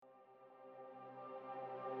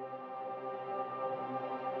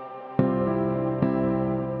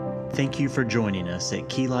Thank you for joining us at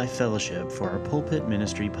Key Life Fellowship for our Pulpit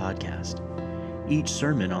Ministry podcast. Each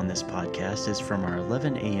sermon on this podcast is from our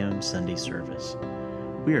 11 a.m. Sunday service.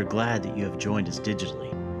 We are glad that you have joined us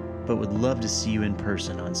digitally, but would love to see you in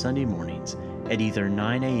person on Sunday mornings at either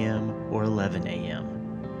 9 a.m. or 11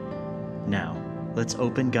 a.m. Now, let's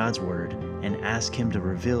open God's Word and ask Him to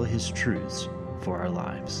reveal His truths for our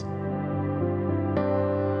lives.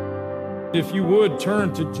 If you would,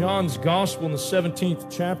 turn to John's Gospel in the 17th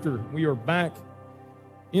chapter. We are back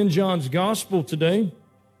in John's Gospel today,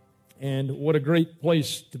 and what a great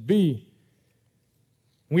place to be.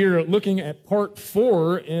 We are looking at part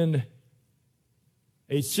 4 in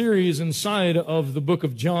a series inside of the book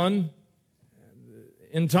of John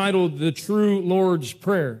entitled The True Lord's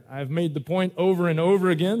Prayer. I've made the point over and over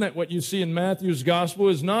again that what you see in Matthew's Gospel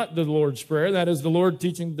is not the Lord's Prayer. That is the Lord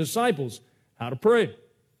teaching the disciples how to pray.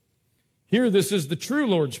 Here, this is the true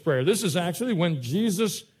Lord's Prayer. This is actually when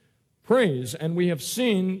Jesus prays, and we have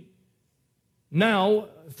seen now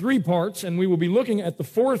 3 parts, and we will be looking at the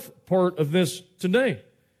 4th part of this today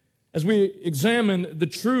as we examine the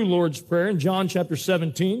true Lord's Prayer in John chapter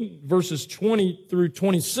 17, verses 20 through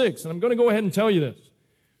 26. And I'm going to go ahead and tell you this.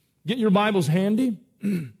 Get your Bibles handy.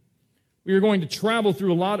 We are going to travel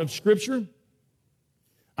through a lot of Scripture.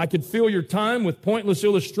 I could fill your time with pointless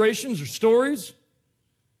illustrations or stories.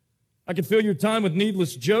 I could fill your time with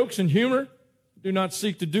needless jokes and humor. Do not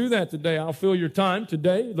seek to do that today. I'll fill your time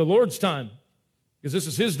today, the Lord's time, because this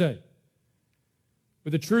is His day,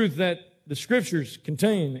 with the truth that the Scriptures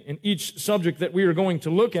contain in each subject that we are going to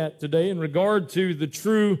look at today in regard to the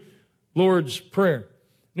true Lord's Prayer.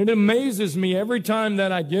 And it amazes me every time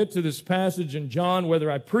that I get to this passage in John, whether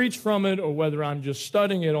I preach from it or whether I'm just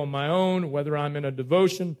studying it on my own, whether I'm in a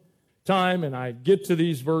devotion time and I get to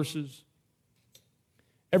these verses.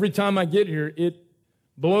 Every time I get here, it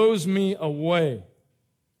blows me away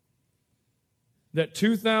that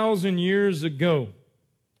 2,000 years ago,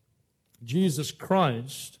 Jesus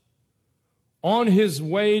Christ, on His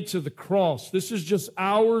way to the cross, this is just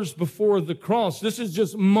hours before the cross, this is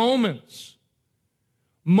just moments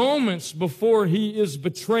before He is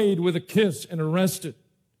betrayed with a kiss and arrested.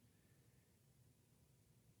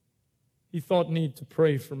 He thought need to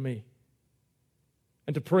pray for me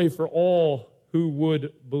and to pray for all who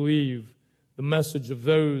would believe the message of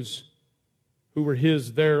those who were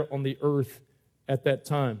His there on the earth at that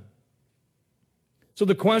time. So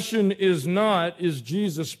the question is not, is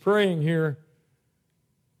Jesus praying here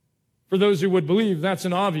for those who would believe? That's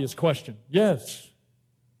an obvious question. Yes.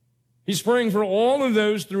 He's praying for all of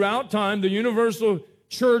those throughout time, the universal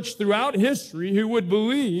church throughout history, who would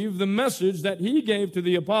believe the message that He gave to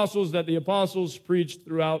the apostles, that the apostles preached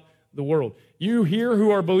throughout the world. You here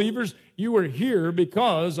who are believers, you are here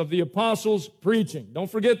because of the apostles' preaching. Don't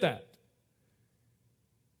forget that.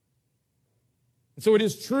 And so it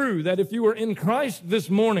is true that if you are in Christ this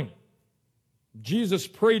morning, Jesus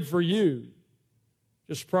prayed for you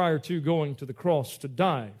just prior to going to the cross to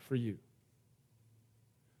die for you.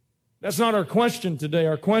 That's not our question today.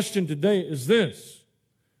 Our question today is this.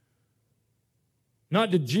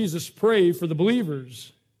 Not did Jesus pray for the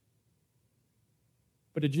believers,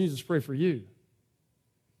 but did Jesus pray for you?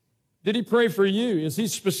 Did He pray for you? Is He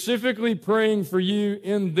specifically praying for you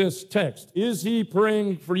in this text? Is He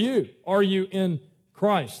praying for you? Are you in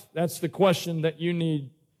Christ? That's the question that you need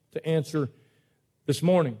to answer this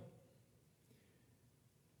morning.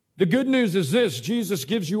 The good news is this: Jesus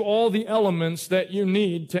gives you all the elements that you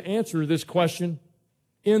need to answer this question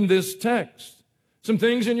in this text. Some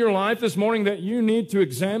things in your life this morning that you need to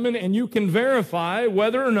examine, and you can verify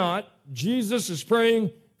whether or not Jesus is praying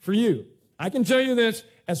for you. I can tell you this,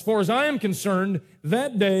 as far as I am concerned,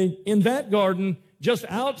 that day in that garden, just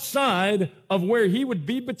outside of where He would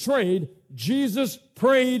be betrayed, Jesus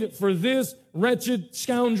prayed for this wretched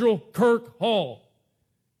scoundrel, Kirk Hall.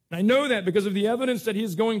 And I know that because of the evidence that He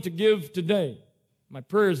is going to give today. My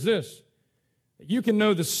prayer is this: that you can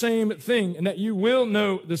know the same thing and that you will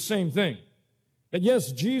know the same thing. That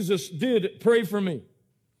yes, Jesus did pray for me.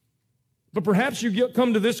 But perhaps you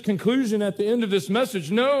come to this conclusion at the end of this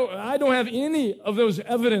message: no, I don't have any of those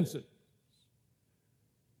evidences.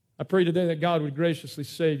 I pray today that God would graciously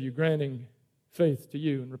save you, granting faith to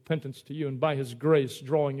you and repentance to you, and by His grace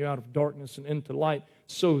drawing you out of darkness and into light,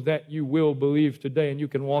 so that you will believe today and you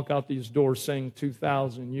can walk out these doors saying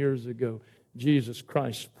 2,000 years ago, Jesus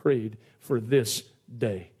Christ prayed for this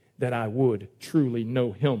day, that I would truly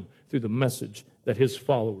know Him through the message that His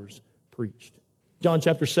followers preached. John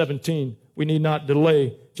chapter 17, we need not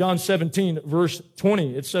delay. John 17, verse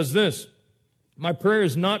 20, it says this: my prayer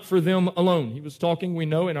is not for them alone. He was talking, we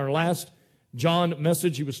know, in our last John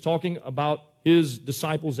message, he was talking about his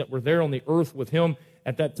disciples that were there on the earth with him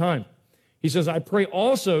at that time. He says, I pray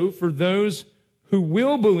also for those who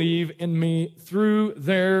will believe in me through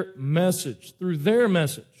their message,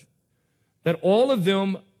 that all of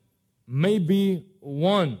them may be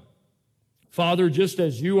one. Father, just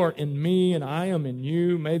as you are in me and I am in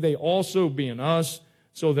you, may they also be in us,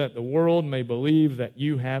 so that the world may believe that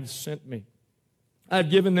you have sent me. I have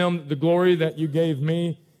given them the glory that you gave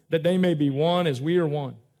me, that they may be one as we are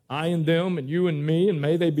one. I and them and you and me, and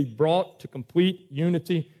may they be brought to complete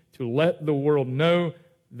unity to let the world know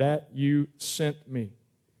that you sent me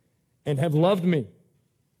and have loved me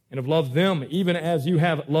and have loved them even as you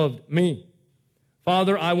have loved me.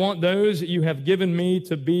 Father, I want those that you have given me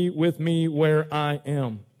to be with me where I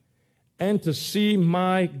am and to see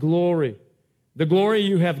my glory, the glory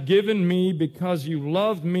you have given me because you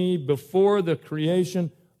loved me before the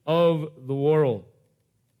creation of the world.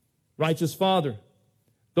 Righteous Father,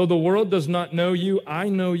 though the world does not know you, I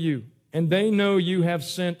know you, and they know you have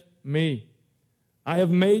sent me. I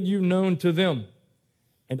have made you known to them,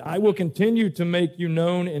 and I will continue to make you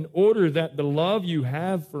known in order that the love you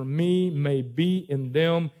have for me may be in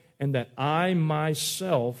them and that I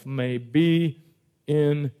myself may be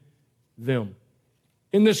in them.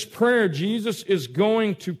 In this prayer, Jesus is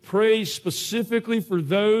going to pray specifically for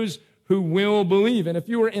those who will believe. And if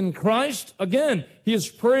you are in Christ, again, he is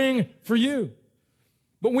praying for you.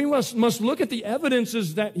 But we must look at the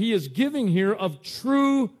evidences that he is giving here of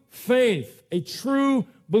true faith, a true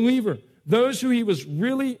believer, those who he was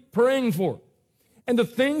really praying for. And the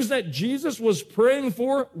things that Jesus was praying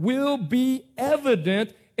for will be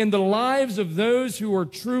evident in the lives of those who are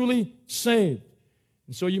truly saved.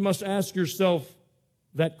 And so you must ask yourself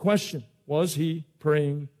that question. Was he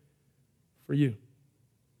praying for you?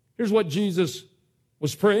 Here's what Jesus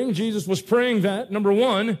was praying. Jesus was praying that, number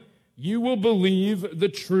one, you will believe the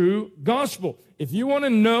true gospel. If you want to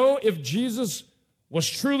know if Jesus was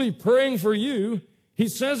truly praying for you, he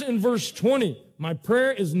says in verse 20, my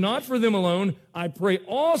prayer is not for them alone. I pray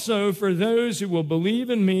also for those who will believe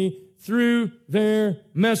in me through their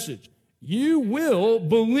message. You will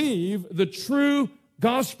believe the true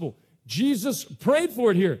gospel. Jesus prayed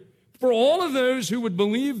for it here. For all of those who would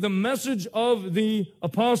believe the message of the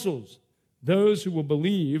apostles, those who will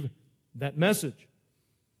believe that message.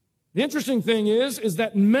 The interesting thing is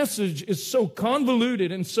that message is so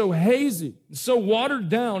convoluted and so hazy, so watered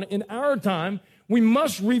down in our time. We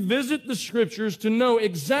must revisit the scriptures to know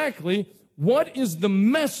exactly what is the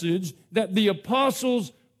message that the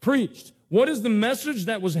apostles preached. What is the message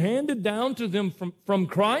that was handed down to them from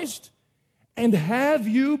Christ? And have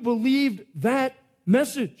you believed that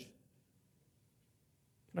message?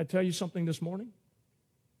 Can I tell you something this morning?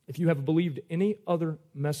 If you have believed any other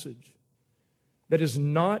message that is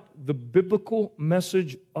not the biblical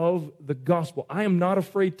message of the gospel, I am not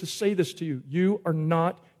afraid to say this to you. You are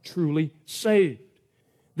not truly saved.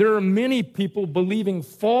 There are many people believing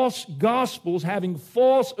false gospels, having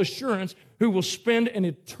false assurance, who will spend an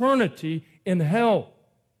eternity in hell.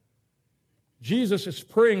 Jesus is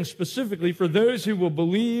praying specifically for those who will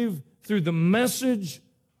believe through the message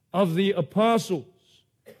of the apostles.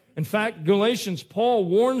 In fact, Galatians, Paul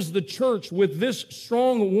warns the church with this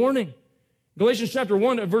strong warning. Galatians chapter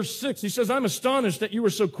 1 at verse 6, he says, I'm astonished that you are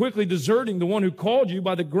so quickly deserting the one who called you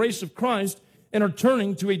by the grace of Christ and are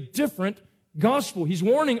turning to a different gospel. He's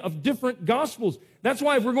warning of different gospels. That's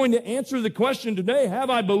why if we're going to answer the question today, have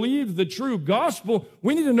I believed the true gospel,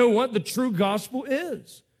 we need to know what the true gospel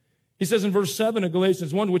is. He says in verse 7 of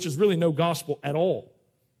Galatians 1, which is really no gospel at all.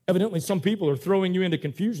 Evidently, some people are throwing you into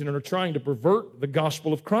confusion and are trying to pervert the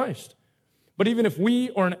gospel of Christ. But even if we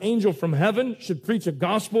or an angel from heaven should preach a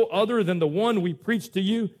gospel other than the one we preach to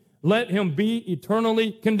you, let him be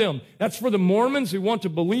eternally condemned. That's for the Mormons who want to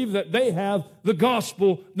believe that they have the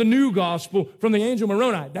gospel, the new gospel from the angel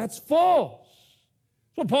Moroni. That's false.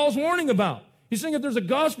 That's what Paul's warning about. He's saying if there's a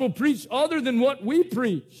gospel preached other than what we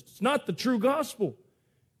preached, it's not the true gospel.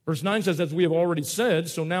 Verse 9 says, as we have already said,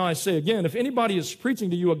 so now I say again, if anybody is preaching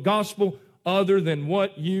to you a gospel other than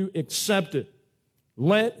what you accepted,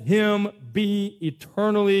 let him be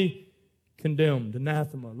eternally condemned,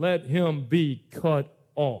 anathema. Let him be cut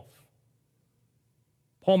off.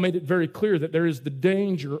 Paul made it very clear that there is the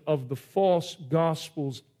danger of the false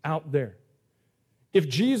gospels out there. If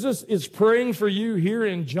Jesus is praying for you here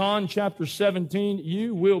in John chapter 17,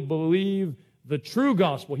 you will believe the true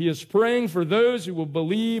gospel. He is praying for those who will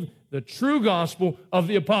believe the true gospel of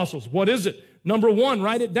the apostles. What is it? Number one,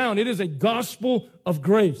 write it down. It is a gospel of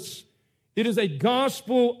grace. It is a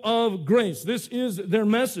gospel of grace. This is their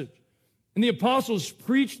message. And the apostles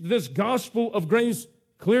preached this gospel of grace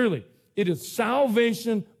clearly. It is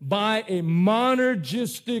salvation by a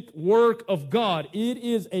monergistic work of God. It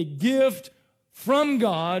is a gift from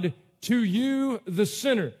God to you, the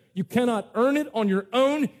sinner. You cannot earn it on your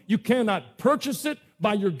own. You cannot purchase it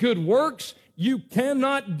by your good works. You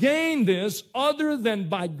cannot gain this other than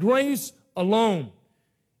by grace alone.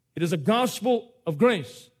 It is a gospel of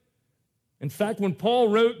grace. In fact, when Paul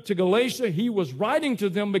wrote to Galatia, he was writing to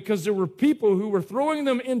them because there were people who were throwing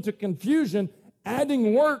them into confusion,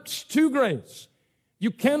 adding works to grace. You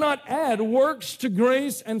cannot add works to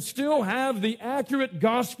grace and still have the accurate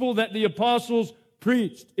gospel that the apostles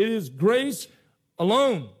preached. It is grace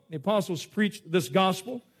alone. The apostles preached this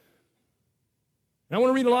gospel. And I want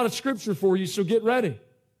to read a lot of scripture for you, so get ready.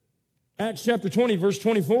 Acts chapter 20, verse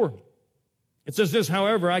 24. It says this,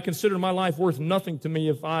 however, I consider my life worth nothing to me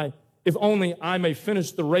if only I may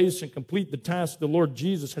finish the race and complete the task the Lord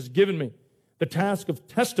Jesus has given me, the task of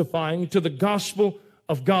testifying to the gospel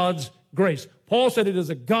of God's grace. Paul said it is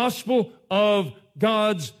a gospel of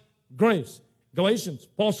God's grace. Galatians,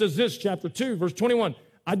 Paul says this, chapter 2, verse 21,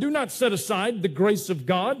 I do not set aside the grace of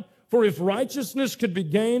God, for if righteousness could be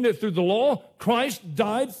gained through the law, Christ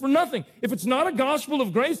died for nothing. If it's not a gospel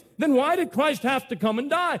of grace, then why did Christ have to come and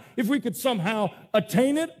die? If we could somehow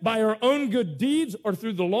attain it by our own good deeds or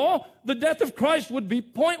through the law, the death of Christ would be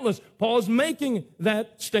pointless. Paul is making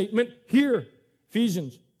that statement here.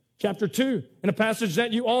 Ephesians chapter 2, in a passage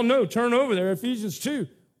that you all know. Turn over there, Ephesians 2,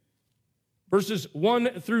 verses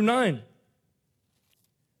 1 through 9.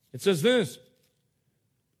 It says this,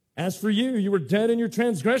 as for you, you were dead in your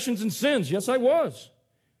transgressions and sins. Yes, I was.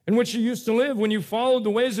 In which you used to live when you followed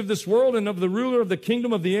the ways of this world and of the ruler of the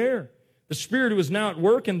kingdom of the air, the spirit who is now at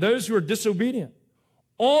work in those who are disobedient.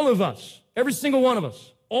 All of us, every single one of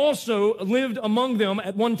us, also lived among them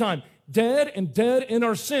at one time, dead and dead in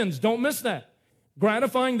our sins. Don't miss that.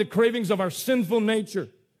 Gratifying the cravings of our sinful nature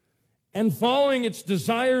and following its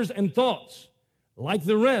desires and thoughts. Like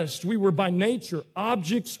the rest, we were by nature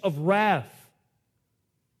objects of wrath.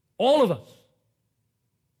 All of us,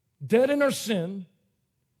 dead in our sin,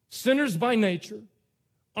 sinners by nature,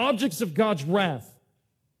 objects of God's wrath.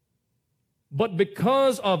 But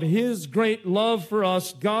because of his great love for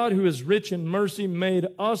us, God, who is rich in mercy, made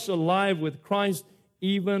us alive with Christ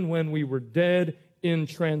even when we were dead in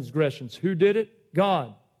transgressions. Who did it?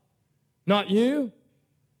 God. Not you,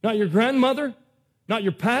 not your grandmother, not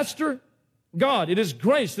your pastor. God. It is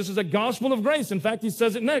grace. This is a gospel of grace. In fact, he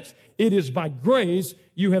says it next. It is by grace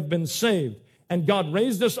you have been saved. And God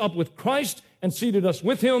raised us up with Christ and seated us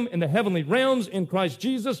with him in the heavenly realms in Christ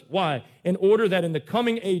Jesus. Why? In order that in the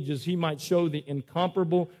coming ages he might show the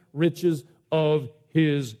incomparable riches of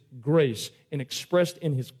his grace and expressed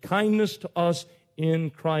in his kindness to us in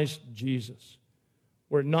Christ Jesus.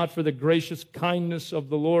 Were it not for the gracious kindness of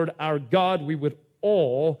the Lord our God, we would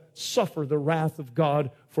all suffer the wrath of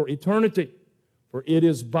God for eternity. For it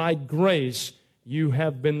is by grace you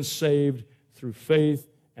have been saved through faith,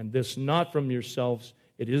 and this not from yourselves.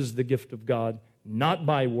 It is the gift of God, not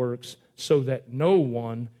by works, so that no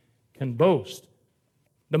one can boast.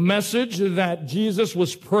 The message that Jesus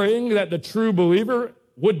was praying that the true believer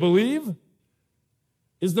would believe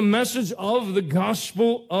is the message of the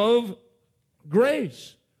gospel of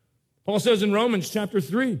grace. Paul says in Romans chapter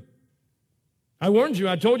 3, I warned you,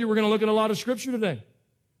 I told you we're going to look at a lot of scripture today.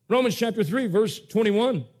 Romans chapter 3, verse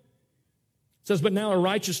 21. It says, but now a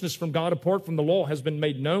righteousness from God apart from the law has been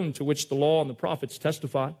made known, to which the law and the prophets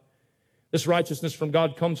testify. This righteousness from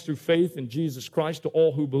God comes through faith in Jesus Christ to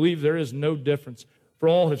all who believe. There is no difference, for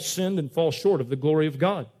all have sinned and fall short of the glory of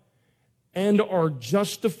God, and are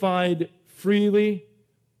justified freely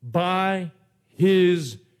by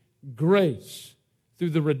his grace through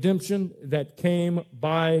the redemption that came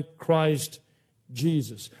by Christ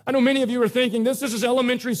Jesus. I know many of you are thinking, this is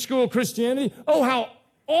elementary school Christianity. Oh, how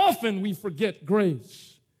often we forget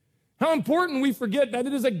grace. How important we forget that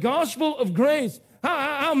it is a gospel of grace.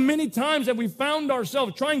 How many times have we found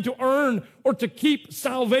ourselves trying to earn or to keep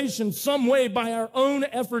salvation some way by our own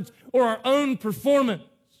efforts or our own performance?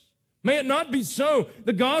 May it not be so.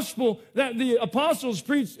 The gospel that the apostles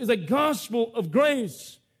preached is a gospel of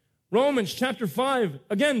grace. Romans chapter 5,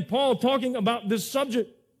 again, Paul talking about this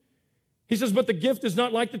subject. He says, but the gift is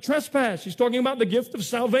not like the trespass. He's talking about the gift of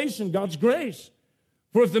salvation, God's grace.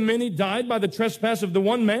 For if the many died by the trespass of the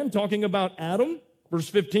one man, talking about Adam, verse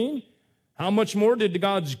 15, how much more did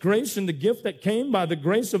God's grace and the gift that came by the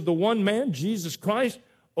grace of the one man, Jesus Christ,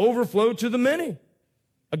 overflow to the many?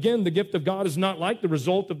 Again, the gift of God is not like the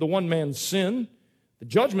result of the one man's sin. The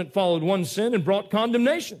judgment followed one sin and brought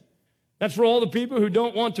condemnation. That's for all the people who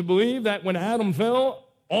don't want to believe that when Adam fell,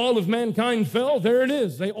 all of mankind fell. There it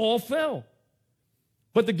is. They all fell.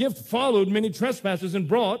 But the gift followed many trespasses and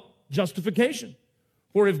brought justification.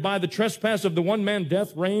 For if by the trespass of the one man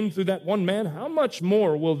death reigned through that one man, how much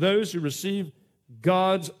more will those who receive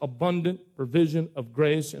God's abundant provision of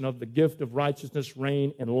grace and of the gift of righteousness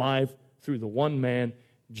reign in life through the one man,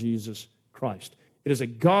 Jesus Christ? It is a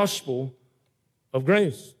gospel of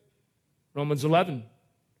grace. Romans 11,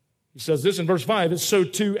 he says this in verse 5, "It's so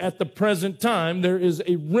too at the present time there is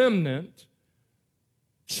a remnant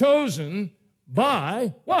chosen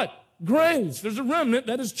by," what? Grace. There's a remnant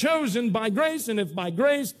that is chosen by grace, and if by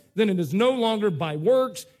grace, then it is no longer by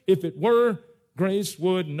works. If it were, grace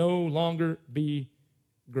would no longer be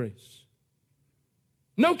grace.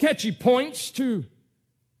 No catchy points to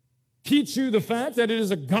teach you the fact that it is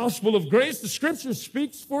a gospel of grace. The Scripture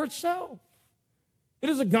speaks for itself. It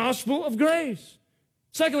is a gospel of grace.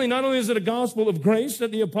 Secondly, not only is it a gospel of grace that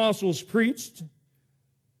the apostles preached,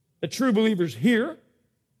 that true believers hear,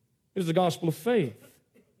 it is the gospel of faith.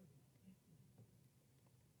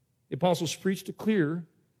 The apostles preached a clear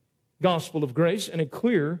gospel of grace and a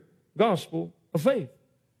clear gospel of faith.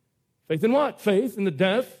 Faith in what? Faith in the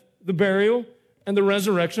death, the burial, and the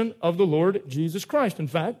resurrection of the Lord Jesus Christ. In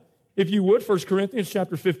fact, if you would, 1 Corinthians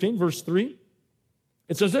chapter 15, verse 3,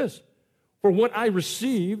 it says this, "For what I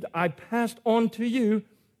received, I passed on to you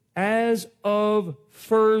as of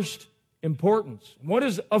first importance." What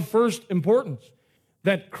is of first importance?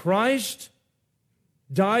 That Christ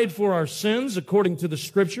died for our sins according to the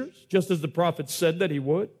Scriptures, just as the prophet said that he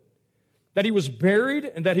would. That he was buried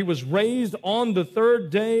and that he was raised on the third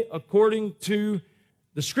day according to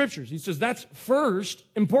the Scriptures. He says that's first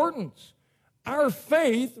importance. Our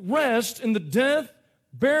faith rests in the death,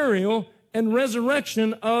 burial, and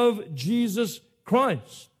resurrection of Jesus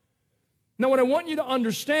Christ. Now, what I want you to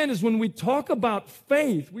understand is when we talk about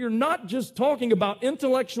faith, we are not just talking about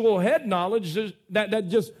intellectual head knowledge that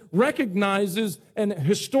just recognizes an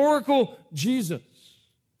historical Jesus.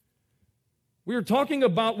 We are talking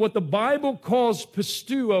about what the Bible calls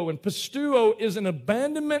pisteuo, and pisteuo is an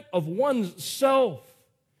abandonment of one's self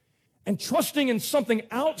and trusting in something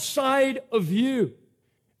outside of you.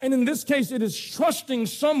 And in this case, it is trusting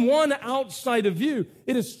someone outside of you.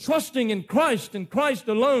 It is trusting in Christ and Christ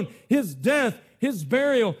alone, His death, His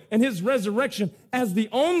burial, and His resurrection as the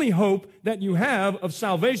only hope that you have of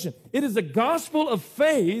salvation. It is a gospel of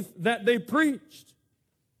faith that they preached.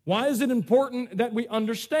 Why is it important that we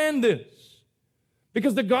understand this?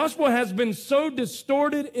 Because the gospel has been so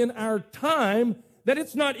distorted in our time that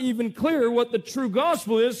it's not even clear what the true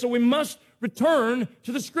gospel is, so we must return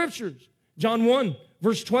to the Scriptures. John 1,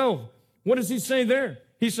 verse 12. What does he say there?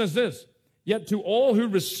 He says this, "Yet to all who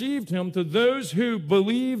received him, to those who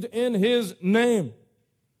believed in his name."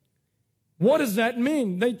 What does that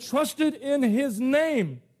mean? They trusted in his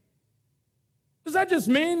name. Does that just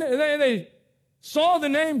mean they saw the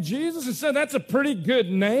name Jesus and said, that's a pretty good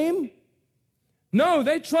name? No,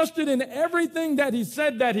 they trusted in everything that he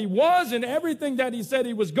said that he was, and everything that he said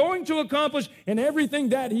he was going to accomplish, and everything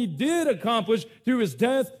that he did accomplish through his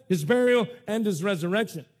death, his burial, and his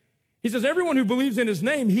resurrection. He says, everyone who believes in his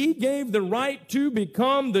name, he gave the right to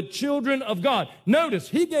become the children of God. Notice,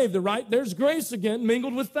 he gave the right. There's grace again,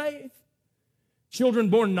 mingled with faith. Children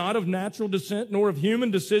born not of natural descent, nor of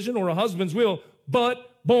human decision or a husband's will,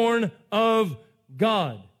 but born of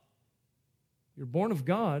God. You're born of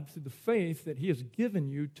God through the faith that he has given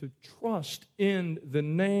you to trust in the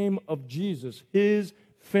name of Jesus, his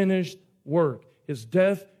finished work, his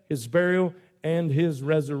death, his burial, and his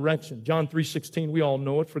resurrection. John 3:16, we all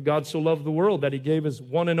know it. For God so loved the world that he gave his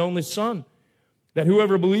one and only Son, that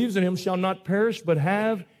whoever believes in him shall not perish but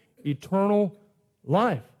have eternal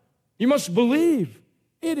life. You must believe.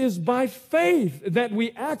 It is by faith that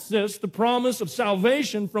we access the promise of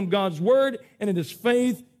salvation from God's word, and it is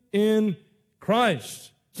faith in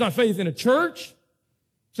Christ. It's not faith in a church.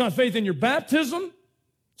 It's not faith in your baptism.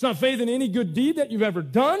 It's not faith in any good deed that you've ever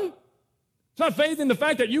done. It's not faith in the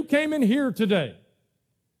fact that you came in here today.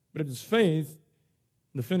 But it is faith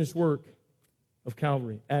in the finished work of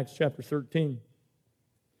Calvary. Acts chapter 13,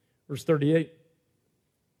 verse 38.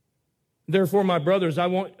 Therefore, my brothers, I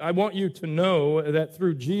want you to know that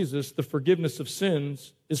through Jesus, the forgiveness of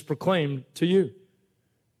sins is proclaimed to you.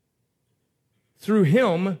 Through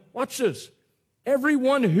him, watch this,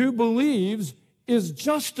 everyone who believes is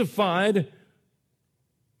justified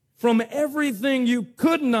from everything you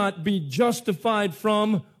could not be justified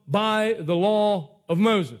from by the law of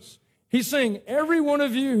Moses. He's saying every one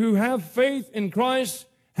of you who have faith in Christ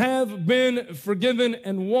have been forgiven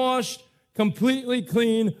and washed completely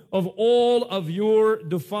clean of all of your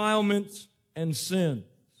defilements and sins.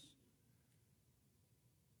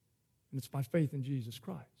 And it's by faith in Jesus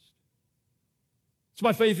Christ. It's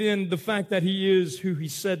by faith in the fact that he is who he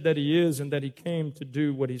said that he is, and that he came to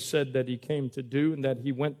do what he said that he came to do, and that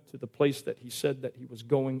he went to the place that he said that he was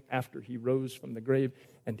going after he rose from the grave,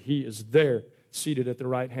 and he is there, seated at the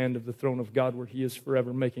right hand of the throne of God, where he is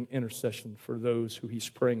forever making intercession for those who he's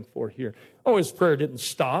praying for here. Oh, his prayer didn't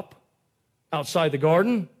stop outside the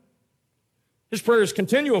garden. His prayer is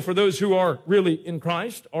continual for those who are really in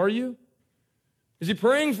Christ. Are you? Is he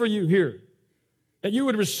praying for you here? That you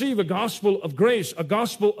would receive a gospel of grace, a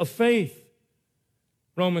gospel of faith.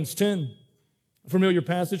 Romans 10, a familiar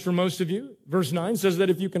passage for most of you. Verse 9 says that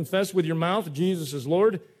if you confess with your mouth Jesus is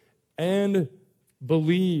Lord and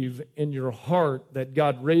believe in your heart that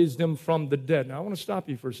God raised him from the dead. Now, I want to stop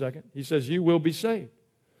you for a second. He says you will be saved.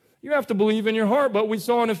 You have to believe in your heart, but we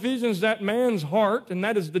saw in Ephesians that man's heart, and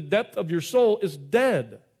that is the depth of your soul, is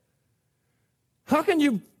dead. How can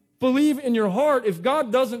you believe in your heart if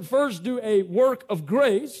God doesn't first do a work of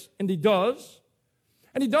grace? And he does.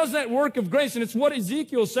 And he does that work of grace, and it's what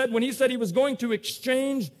Ezekiel said when he said he was going to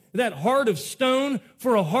exchange that heart of stone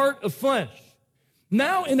for a heart of flesh.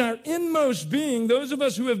 Now, in our inmost being, those of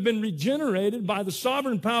us who have been regenerated by the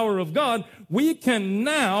sovereign power of God, we can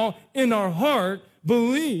now, in our heart,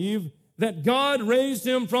 believe that God raised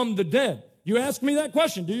him from the dead. You ask me that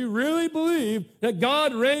question. Do you really believe that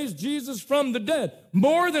God raised Jesus from the dead?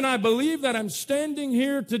 More than I believe that I'm standing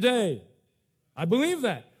here today. I believe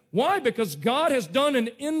that. Why? Because God has done an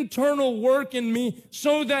internal work in me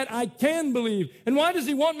so that I can believe. And why does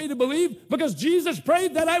he want me to believe? Because Jesus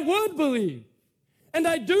prayed that I would believe. And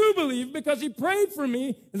I do believe because he prayed for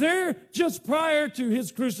me there just prior to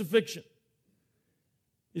his crucifixion.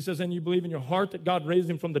 He says, and you believe in your heart that God raised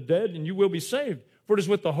him from the dead, and you will be saved. For it is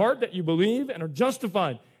with the heart that you believe and are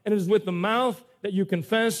justified, and it is with the mouth that you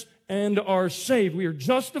confess and are saved. We are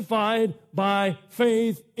justified by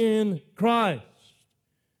faith in Christ.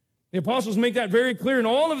 The apostles make that very clear in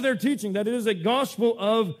all of their teaching, that it is a gospel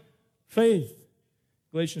of faith.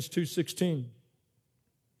 Galatians 2:16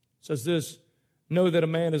 says this, know that a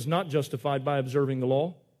man is not justified by observing the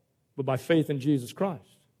law, but by faith in Jesus Christ.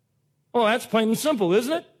 Oh, that's plain and simple,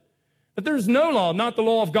 isn't it? That there's no law, not the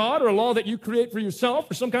law of God or a law that you create for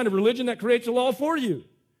yourself or some kind of religion that creates a law for you.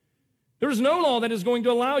 There is no law that is going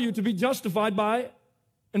to allow you to be justified by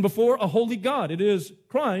and before a holy God. It is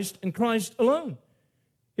Christ and Christ alone.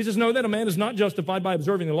 He says, no, that a man is not justified by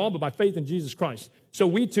observing the law, but by faith in Jesus Christ. So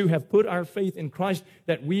we too have put our faith in Christ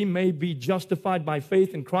that we may be justified by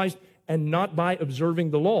faith in Christ and not by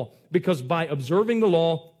observing the law. Because by observing the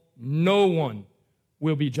law, no one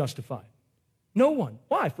will be justified. No one.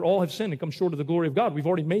 Why? For all have sinned and come short of the glory of God. We've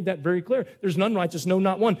already made that very clear. There's none righteous, no,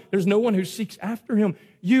 not one. There's no one who seeks after him.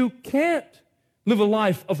 You can't live a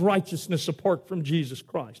life of righteousness apart from Jesus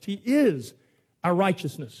Christ. He is our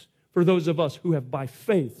righteousness for those of us who have by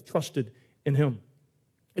faith trusted in him.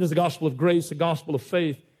 It is the gospel of grace, the gospel of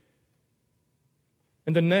faith.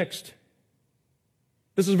 And the next,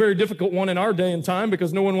 this is a very difficult one in our day and time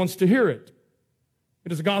because no one wants to hear it.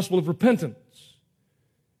 It is the gospel of repentance.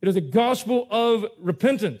 It is a gospel of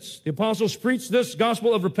repentance. The apostles preached this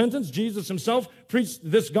gospel of repentance. Jesus himself preached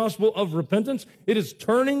this gospel of repentance. It is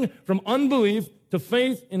turning from unbelief to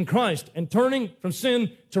faith in Christ and turning from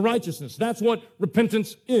sin to righteousness. That's what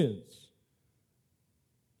repentance is.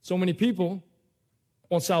 So many people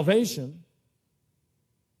want salvation.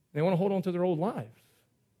 They want to hold on to their old life.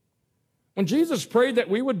 When Jesus prayed that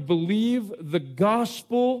we would believe the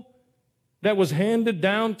gospel that was handed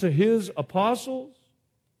down to his apostles,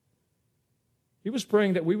 he was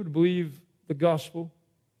praying that we would believe the gospel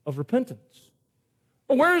of repentance.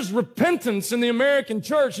 Well, where's repentance in the American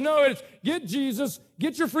church? No, it's get Jesus,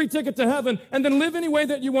 get your free ticket to heaven, and then live any way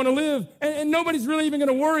that you want to live, and nobody's really even going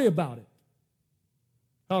to worry about it.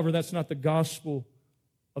 However, that's not the gospel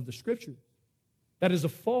of the Scripture. That is a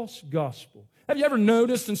false gospel. Have you ever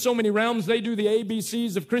noticed in so many realms they do the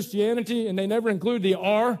ABCs of Christianity, and they never include the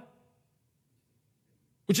R,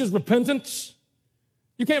 which is repentance?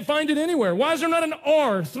 You can't find it anywhere. Why is there not an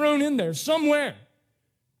R thrown in there somewhere?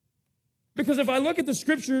 Because if I look at the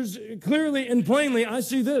Scriptures clearly and plainly, I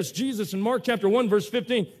see this. Jesus in Mark chapter 1, verse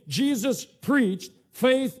 15, Jesus preached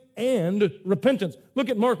faith and repentance. Look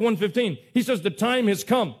at Mark 1:15. He says, the time has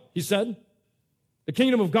come, he said. The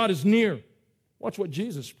kingdom of God is near. Watch what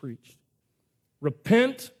Jesus preached.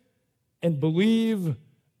 Repent and believe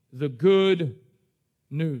the good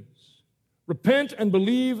news. Repent and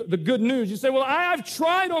believe the good news. You say, well, I've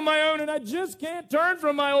tried on my own and I just can't turn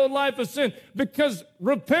from my old life of sin, because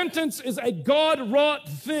repentance is a God-wrought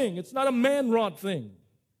thing. It's not a man-wrought thing.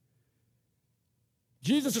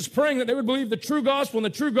 Jesus is praying that they would believe the true gospel, and the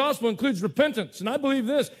true gospel includes repentance. And I believe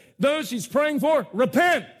this. Those he's praying for,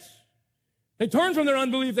 repent. They turn from their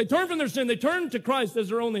unbelief. They turn from their sin. They turn to Christ as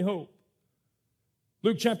their only hope.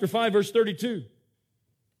 Luke chapter 5, verse 32.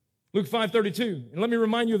 Luke 5:32. And let me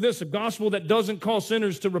remind you of this. A gospel that doesn't call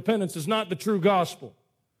sinners to repentance is not the true gospel.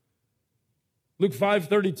 Luke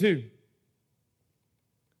 5:32.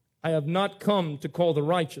 I have not come to call the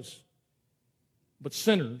righteous, but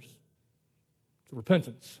sinners to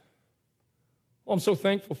repentance. Oh, I'm so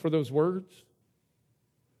thankful for those words,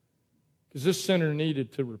 because this sinner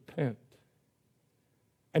needed to repent.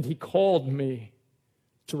 And he called me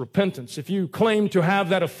to repentance. If you claim to have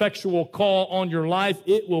that effectual call on your life,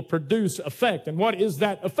 it will produce effect. And what is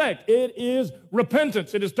that effect? It is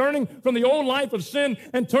repentance. It is turning from the old life of sin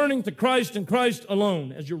and turning to Christ and Christ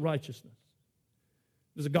alone as your righteousness.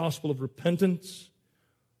 It is a gospel of repentance.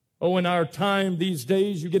 Oh, in our time these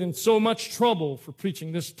days, you get in so much trouble for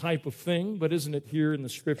preaching this type of thing, but isn't it here in the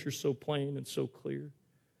Scripture so plain and so clear?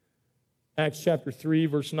 Acts chapter 3,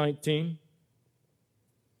 verse 19.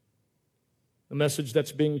 The message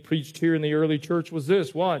that's being preached here in the early church was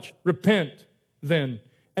this. Watch. Repent, then,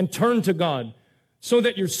 and turn to God, so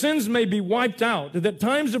that your sins may be wiped out, that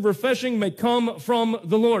times of refreshing may come from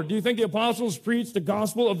the Lord. Do you think the apostles preached the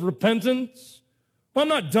gospel of repentance? Well, I'm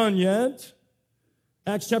not done yet.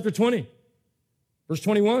 Acts chapter 20, verse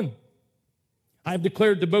 21. I have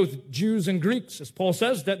declared to both Jews and Greeks, as Paul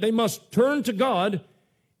says, that they must turn to God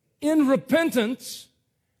in repentance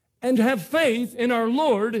and have faith in our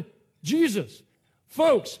Lord Jesus.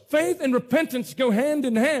 Folks, faith and repentance go hand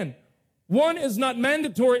in hand. One is not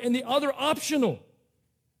mandatory and the other optional.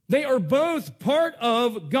 They are both part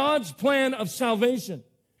of God's plan of salvation.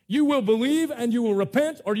 You will believe and you will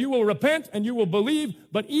repent, or you will repent and you will believe,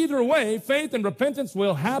 but either way, faith and repentance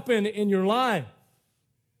will happen in your life.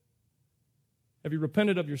 Have you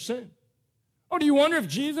repented of your sin? Or do you wonder if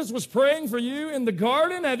Jesus was praying for you in the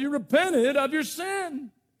garden? Have you repented of your sin?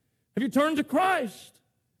 Have you turned to Christ?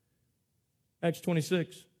 Acts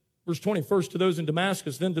 26, verse 20, first to those in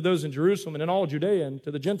Damascus, then to those in Jerusalem, and in all Judea, and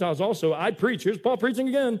to the Gentiles also, I preach, here's Paul preaching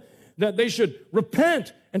again, that they should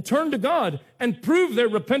repent and turn to God and prove their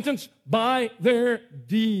repentance by their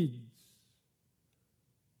deeds.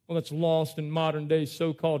 Well, that's lost in modern-day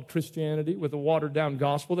so-called Christianity with a watered-down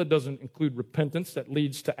gospel that doesn't include repentance, that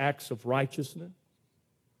leads to acts of righteousness.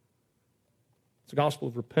 It's a gospel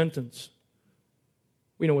of repentance.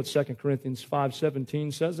 We know what 2 Corinthians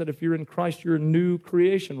 5:17 says, that if you're in Christ, you're a new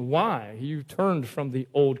creation. Why? You've turned from the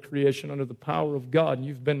old creation under the power of God, and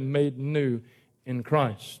you've been made new in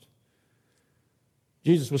Christ.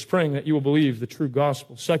 Jesus was praying that you will believe the true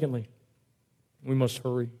gospel. Secondly, we must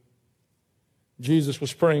hurry. Jesus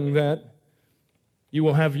was praying that you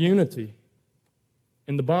will have unity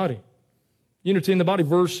in the body. Unity in the body,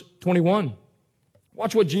 verse 21.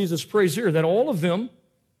 Watch what Jesus prays here, that all of them,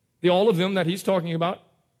 the all of them that he's talking about,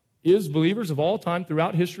 is believers of all time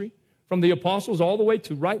throughout history, from the apostles all the way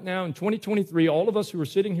to right now in 2023, all of us who are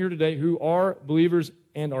sitting here today who are believers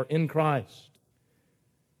and are in Christ.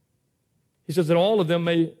 He says that all of them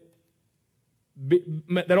may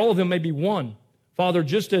be one. Father,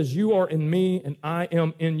 just as you are in me and I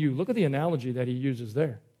am in you. Look at the analogy that he uses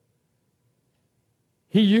there.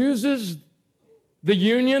 He uses the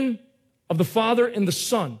union of the Father and the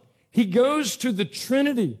Son. He goes to the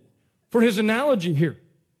Trinity for his analogy here.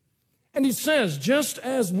 And he says, just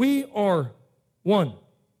as we are one,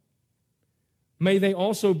 may they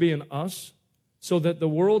also be in us, so that the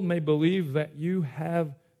world may believe that you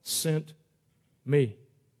have sent me.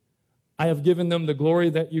 I have given them the glory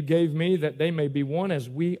that you gave me, that they may be one as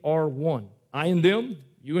we are one. I and them,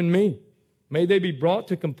 you and me. May they be brought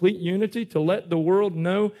to complete unity, to let the world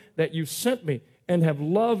know that you sent me and have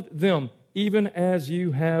loved them, even as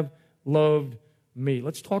you have loved me.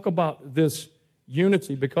 Let's talk about this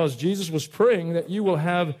unity, because Jesus was praying that you will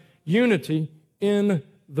have unity in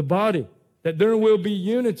the body, that there will be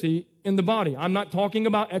unity in the body. I'm not talking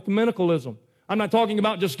about ecumenicalism. I'm not talking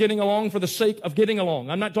about just getting along for the sake of getting along.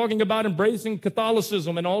 I'm not talking about embracing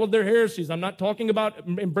Catholicism and all of their heresies. I'm not talking about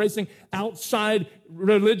embracing outside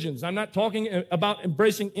religions. I'm not talking about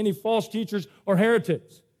embracing any false teachers or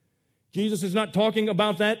heretics. Jesus is not talking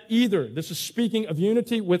about that either. This is speaking of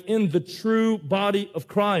unity within the true body of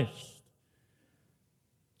Christ.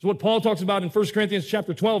 It's what Paul talks about in 1 Corinthians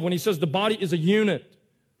chapter 12 when he says the body is a unit.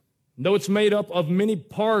 Though it's made up of many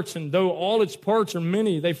parts, and though all its parts are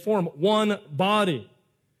many, they form one body.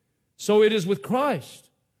 So it is with Christ.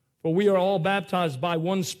 For we are all baptized by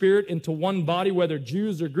one Spirit into one body, whether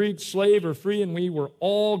Jews or Greeks, slave or free, and we were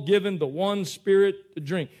all given the one Spirit to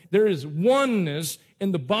drink. There is oneness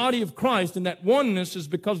in the body of Christ, and that oneness is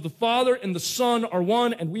because the Father and the Son are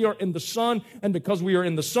one, and we are in the Son, and because we are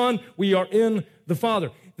in the Son, we are in the Father.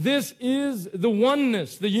 This is the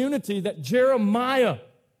oneness, the unity that Jeremiah,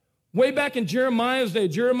 way back in Jeremiah's day,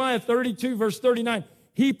 Jeremiah 32, verse 39,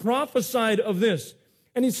 he prophesied of this.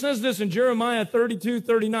 And he says this in Jeremiah 32,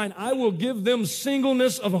 39, I will give them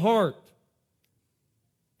singleness of heart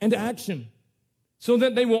and action, so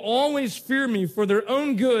that they will always fear me for their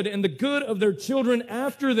own good and the good of their children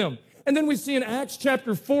after them. And then we see in Acts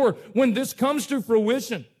chapter 4, when this comes to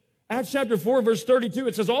fruition, Acts chapter 4, verse 32,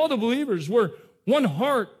 it says, all the believers were one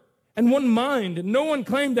heart and one mind, and no one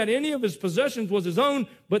claimed that any of his possessions was his own,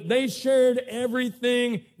 but they shared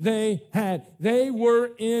everything they had. They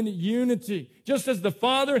were in unity. Just as the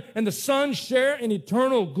Father and the Son share in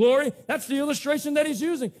eternal glory, that's the illustration that he's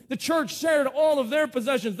using. The church shared all of their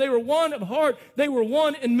possessions. They were one of heart. They were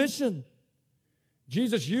one in mission.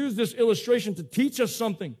 Jesus used this illustration to teach us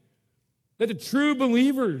something, that the true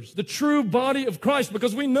believers, the true body of Christ,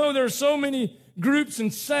 because we know there are so many groups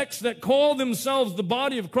and sects that call themselves the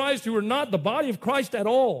body of Christ who are not the body of Christ at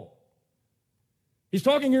all. He's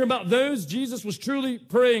talking here about those Jesus was truly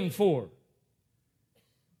praying for,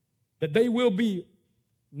 that they will be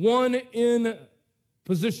one in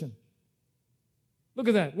position. Look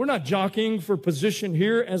at that. We're not jockeying for position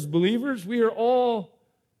here as believers. We are all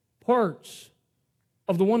parts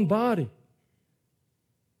of the one body.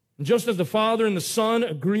 And just as the Father and the Son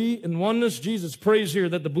agree in oneness, Jesus prays here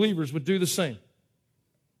that the believers would do the same.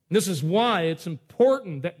 And this is why it's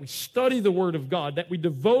important that we study the Word of God, that we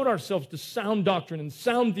devote ourselves to sound doctrine and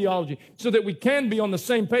sound theology so that we can be on the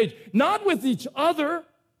same page, not with each other,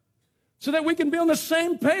 so that we can be on the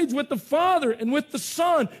same page with the Father and with the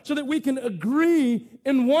Son, so that we can agree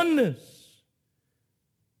in oneness.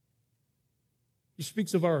 He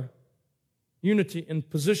speaks of our unity in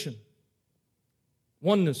position,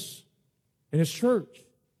 oneness in His church.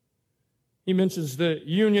 He mentions the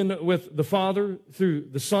union with the Father through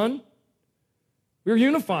the Son. We're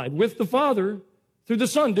unified with the Father through the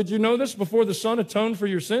Son. Did you know this? Before the Son atoned for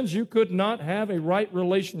your sins, you could not have a right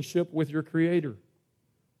relationship with your Creator.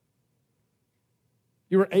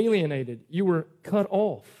 You were alienated. You were cut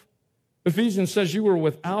off. Ephesians says you were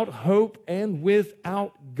without hope and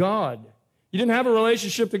without God. You didn't have a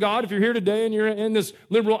relationship to God. If you're here today and you're in this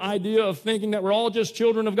liberal idea of thinking that we're all just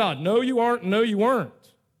children of God. No, you aren't. No, you weren't.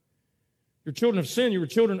 You're children of sin. You were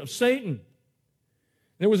children of Satan.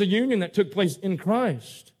 There was a union that took place in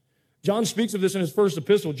Christ. John speaks of this in his first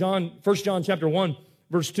epistle. 1 John chapter 1,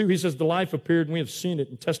 verse 2, he says, the life appeared, and we have seen it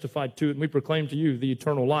and testified to it, and we proclaim to you the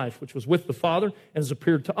eternal life, which was with the Father and has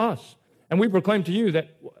appeared to us. And we proclaim to you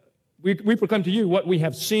that we proclaim to you what we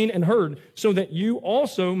have seen and heard, so that you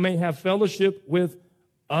also may have fellowship with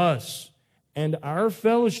us. And our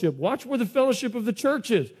fellowship, watch where the fellowship of the church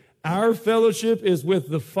is. Our fellowship is with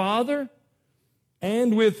the Father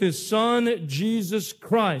and with His Son, Jesus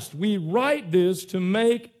Christ. We write this to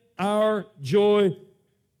make our joy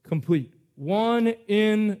complete. One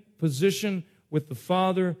in position with the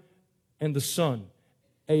Father and the Son.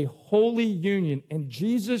 A holy union. And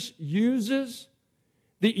Jesus uses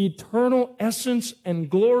the eternal essence and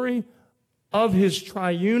glory of His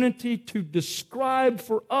triunity to describe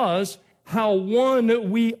for us how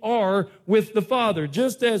one we are with the Father,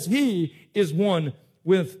 just as He is one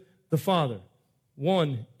with the Father.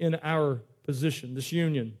 One in our position. This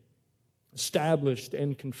union established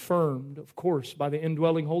and confirmed, of course, by the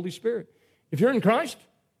indwelling Holy Spirit. If you're in Christ,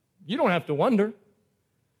 you don't have to wonder.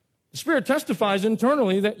 The Spirit testifies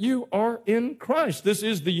internally that you are in Christ. This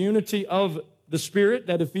is the unity of the Spirit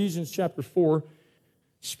that Ephesians chapter 4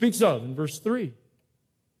 speaks of in verse 3.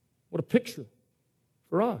 What a picture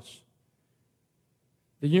for us.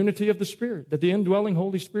 The unity of the Spirit, that the indwelling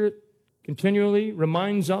Holy Spirit continually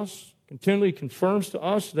reminds us, continually confirms to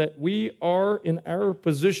us that we are in our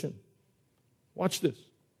position. Watch this.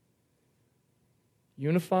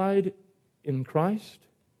 Unified in Christ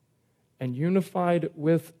and unified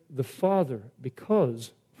with the Father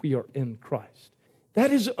because we are in Christ.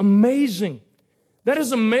 That is amazing. That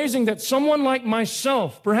is amazing that someone like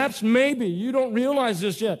myself, perhaps maybe you don't realize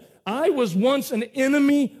this yet, I was once an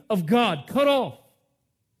enemy of God, cut off.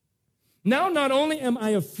 Now not only am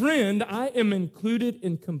I a friend, I am included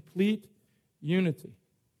in complete unity.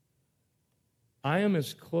 I am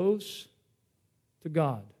as close to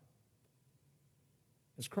God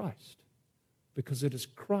as Christ, because it is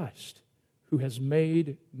Christ who has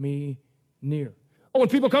made me near. Oh, when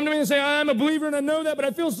people come to me and say, I'm a believer and I know that, but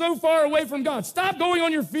I feel so far away from God. Stop going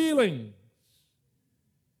on your feelings.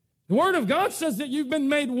 The Word of God says that you've been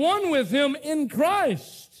made one with Him in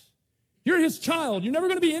Christ. You're His child. You're never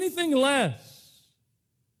going to be anything less.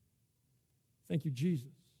 Thank you, Jesus.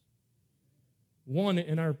 One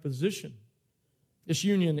in our position. This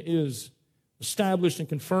union is established and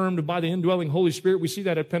confirmed by the indwelling Holy Spirit. We see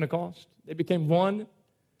that at Pentecost. They became one.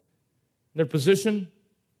 Their position,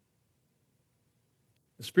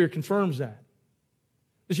 the Spirit confirms that.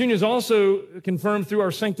 This union is also confirmed through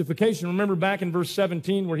our sanctification. Remember back in verse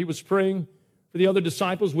 17 where he was praying for the other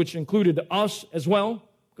disciples, which included us as well,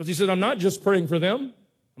 because he said, I'm not just praying for them,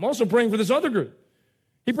 I'm also praying for this other group.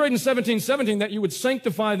 He prayed in 17:17 that you would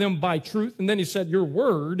sanctify them by truth, and then he said, your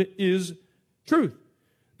word is truth.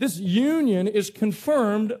 This union is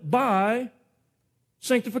confirmed by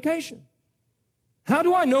sanctification. How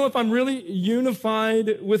do I know if I'm really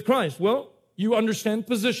unified with Christ? Well, you understand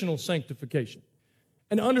positional sanctification.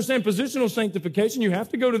 And to understand positional sanctification, you have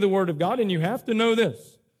to go to the Word of God, and you have to know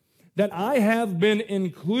this, that I have been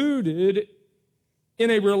included in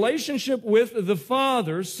a relationship with the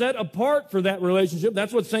Father, set apart for that relationship.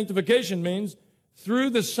 That's what sanctification means, through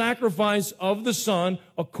the sacrifice of the Son,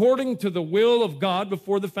 according to the will of God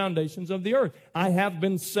before the foundations of the earth. I have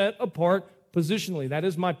been set apart positionally. That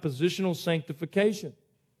is my positional sanctification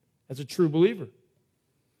as a true believer.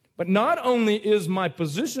 But not only is my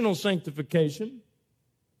positional sanctification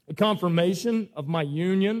a confirmation of my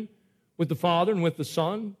union with the Father and with the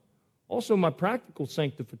Son, also my practical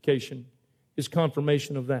sanctification is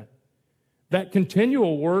confirmation of that. That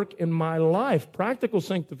continual work in my life, practical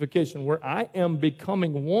sanctification, where I am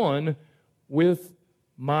becoming one with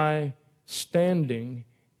my standing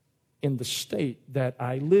in the state that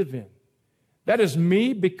I live in. That is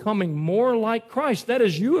me becoming more like Christ. That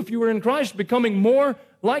is you, if you were in Christ, becoming more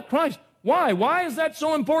like Christ. Why? Why is that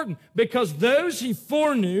so important? Because those he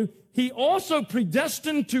foreknew, he also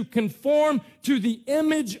predestined to conform to the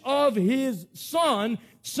image of his Son,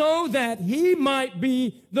 so that he might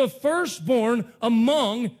be the firstborn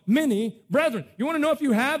among many brethren. You want to know if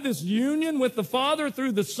you have this union with the Father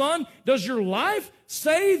through the Son? Does your life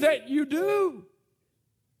say that you do?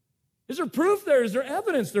 Is there proof there? Is there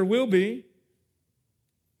evidence? There will be.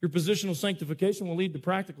 Your positional sanctification will lead to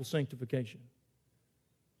practical sanctification,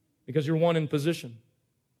 because you're one in position.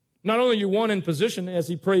 Not only are you one in position, as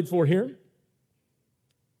he prayed for here,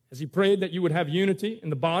 as he prayed that you would have unity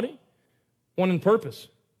in the body, one in purpose.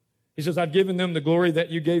 He says, I've given them the glory that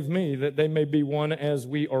you gave me, that they may be one as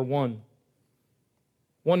we are one.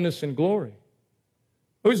 Oneness in glory.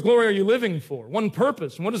 Whose glory are you living for? One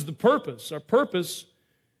purpose. And what is the purpose? Our purpose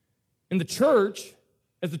in the church,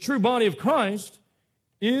 as the true body of Christ,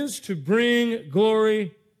 is to bring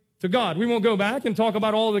glory to God. We won't go back and talk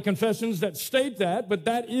about all the confessions that state that, but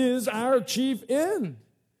that is our chief end.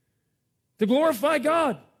 To glorify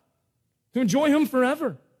God, to enjoy Him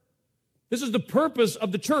forever. This is the purpose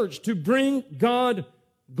of the church, to bring God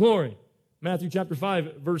glory. Matthew chapter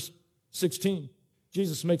 5, verse 16.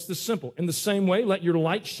 Jesus makes this simple. In the same way, let your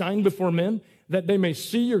light shine before men, that they may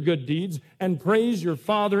see your good deeds and praise your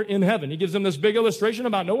Father in heaven. He gives them this big illustration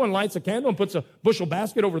about no one lights a candle and puts a bushel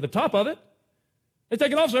basket over the top of it. They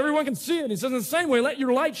take it off so everyone can see it. He says, in the same way, let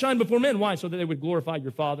your light shine before men. Why? So that they would glorify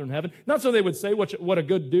your Father in heaven. Not so they would say what a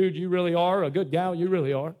good dude you really are, a good gal you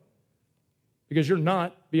really are. Because you're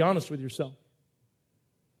not. Be honest with yourself.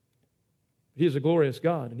 He is a glorious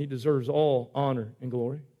God, and He deserves all honor and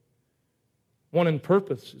glory. One in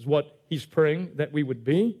purpose is what He's praying that we would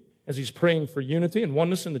be, as He's praying for unity and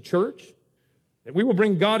oneness in the church, that we will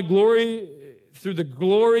bring God glory through the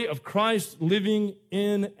glory of Christ living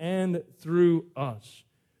in and through us.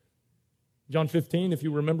 John 15, if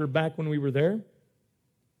you remember back when we were there,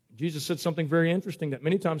 Jesus said something very interesting that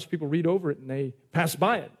many times people read over it and they pass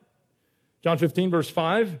by it. John 15, verse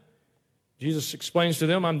 5, Jesus explains to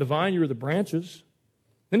them, I'm the vine, you are the branches.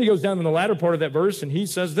 Then He goes down in the latter part of that verse and He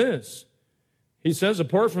says this. He says,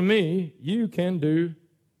 apart from me, you can do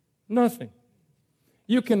nothing.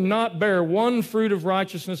 You cannot bear one fruit of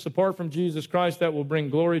righteousness apart from Jesus Christ that will bring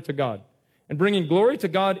glory to God. And bringing glory to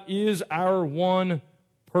God is our one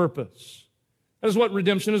purpose. That is what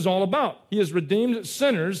redemption is all about. He has redeemed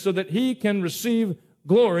sinners so that He can receive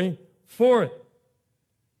glory for it.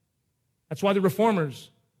 That's why the reformers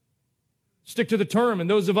stick to the term, and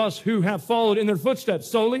those of us who have followed in their footsteps,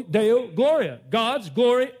 soli Deo Gloria, God's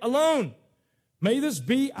glory alone. May this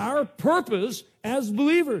be our purpose as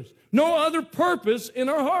believers. No other purpose in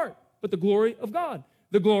our heart but the glory of God.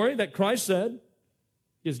 The glory that Christ said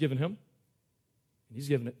He has given Him, and He's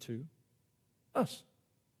given it to us.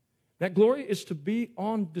 That glory is to be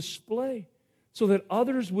on display so that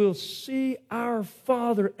others will see our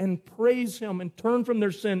Father and praise Him and turn from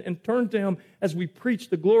their sin and turn to Him as we preach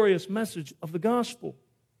the glorious message of the gospel.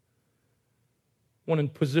 One in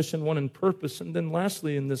position, one in purpose, and then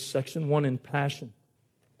lastly in this section, one in passion.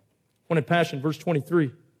 One in passion, verse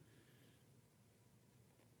 23.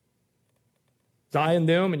 I and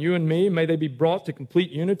them and you and me, may they be brought to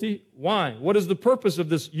complete unity. Why? What is the purpose of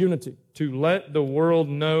this unity? To let the world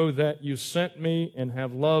know that you sent me and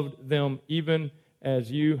have loved them even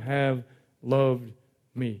as you have loved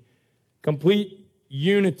me. Complete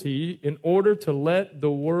unity in order to let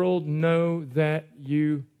the world know that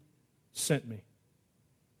you sent me.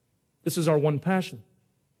 This is our one passion.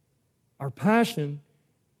 Our passion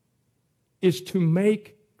is to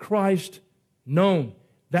make Christ known.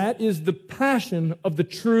 That is the passion of the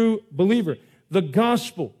true believer. The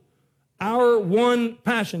gospel, our one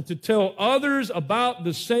passion, to tell others about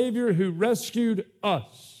the Savior who rescued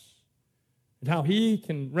us and how He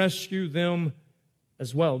can rescue them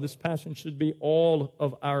as well. This passion should be all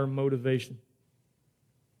of our motivation.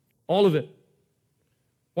 All of it.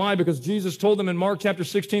 Why? Because Jesus told them in Mark chapter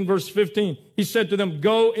 16, verse 15, He said to them,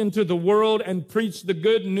 "Go into the world and preach the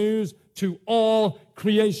good news to all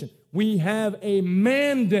creation." We have a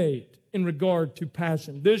mandate in regard to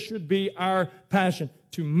passion. This should be our passion,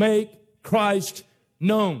 to make Christ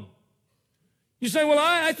known. You say, well,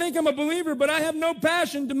 I think I'm a believer, but I have no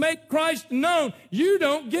passion to make Christ known. You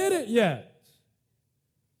don't get it yet.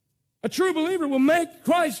 A true believer will make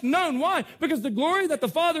Christ known. Why? Because the glory that the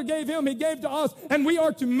Father gave Him, He gave to us, and we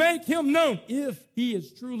are to make Him known if He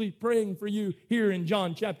is truly praying for you here in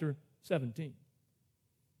John chapter 17.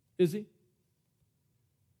 Is He?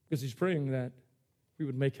 Because He's praying that we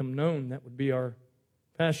would make Him known. That would be our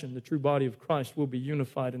passion. The true body of Christ will be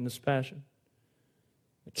unified in this passion.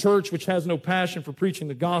 A church which has no passion for preaching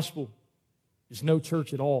the gospel is no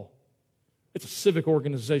church at all. It's a civic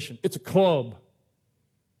organization. It's a club.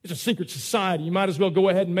 It's a secret society. You might as well go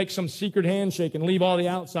ahead and make some secret handshake and leave all the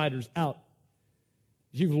outsiders out.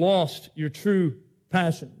 You've lost your true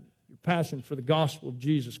passion, your passion for the gospel of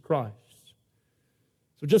Jesus Christ.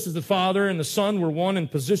 So just as the Father and the Son were one in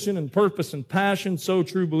position and purpose and passion, so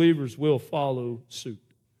true believers will follow suit.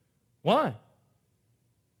 Why?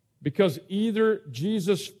 Because either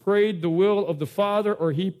Jesus prayed the will of the Father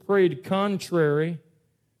or He prayed contrary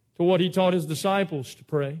to what He taught His disciples to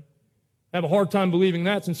pray. I have a hard time believing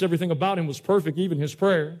that since everything about Him was perfect, even His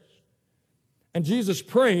prayers. And Jesus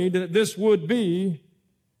prayed that this would be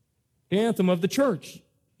the anthem of the church,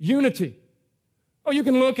 unity. Oh, you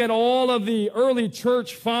can look at all of the early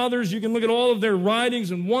church fathers. You can look at all of their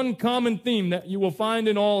writings, and one common theme that you will find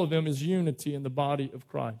in all of them is unity in the body of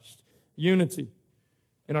Christ. Unity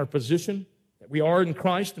in our position, that we are in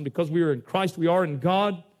Christ, and because we are in Christ, we are in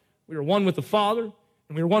God. We are one with the Father,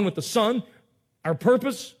 and we are one with the Son. Our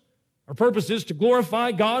purpose is to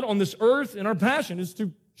glorify God on this earth, and our passion is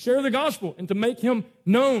to share the gospel and to make Him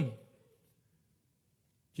known.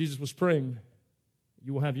 Jesus was praying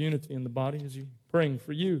you will have unity in the body. Is He praying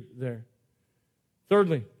for you there?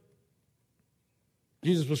 Thirdly,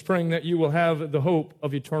 Jesus was praying that you will have the hope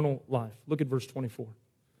of eternal life. Look at verse 24.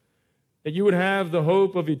 That you would have the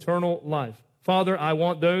hope of eternal life. Father, I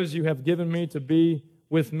want those you have given me to be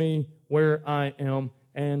with me where I am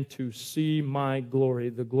and to see my glory,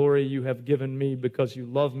 the glory you have given me because you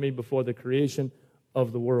loved me before the creation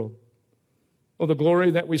of the world. Well, the glory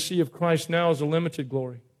that we see of Christ now is a limited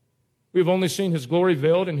glory. We've only seen His glory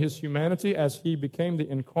veiled in His humanity as He became the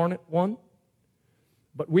incarnate one.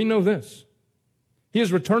 But we know this. He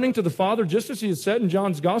is returning to the Father, just as He has said in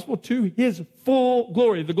John's Gospel, to His full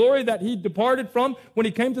glory, the glory that He departed from when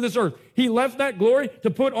He came to this earth. He left that glory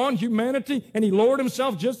to put on humanity, and He lowered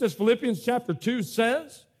Himself, just as Philippians chapter 2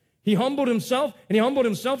 says. He humbled Himself, and He humbled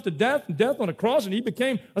Himself to death on a cross, and He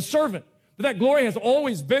became a servant. But that glory has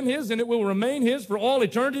always been His, and it will remain His for all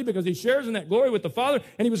eternity because He shares in that glory with the Father,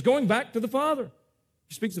 and He was going back to the Father.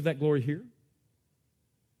 He speaks of that glory here.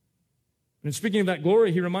 And in speaking of that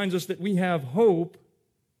glory, He reminds us that we have hope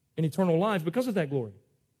in eternal life because of that glory.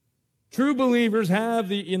 True believers have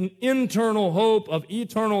the internal hope of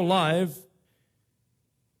eternal life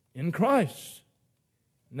in Christ.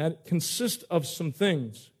 And that consists of some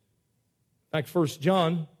things. In fact, 1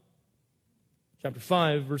 John chapter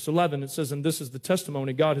 5, verse 11, it says, "And this is the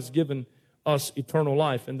testimony, God has given us eternal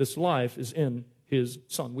life, and this life is in His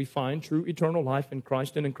Son." We find true eternal life in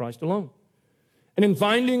Christ and in Christ alone. And in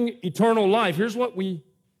finding eternal life, here's what we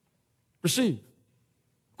receive.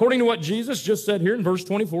 According to what Jesus just said here in verse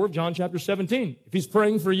 24 of John chapter 17, if He's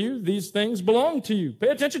praying for you, these things belong to you. Pay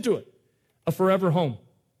attention to it. A forever home.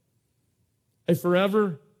 A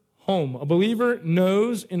forever home. A believer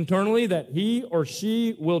knows internally that he or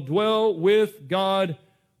she will dwell with God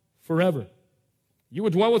forever. You will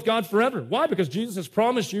dwell with God forever. Why? Because Jesus has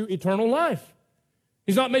promised you eternal life.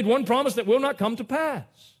 He's not made one promise that will not come to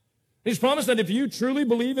pass. He's promised that if you truly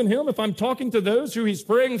believe in Him, if I'm talking to those who He's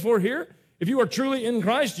praying for here, if you are truly in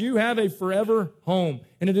Christ, you have a forever home.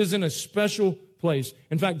 And it is in a special place.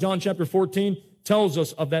 In fact, John chapter 14 tells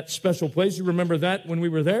us of that special place. You remember that when we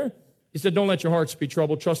were there? He said, don't let your hearts be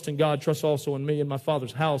troubled. Trust in God. Trust also in me. In my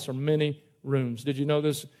Father's house are many rooms. Did you know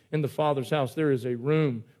this? In the Father's house, there is a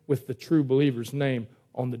room with the true believer's name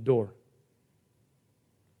on the door.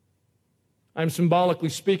 I'm symbolically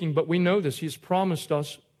speaking, but we know this. He's promised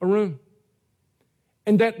us a room.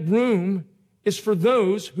 And that room is for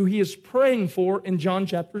those who he is praying for in John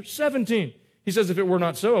chapter 17. He says, if it were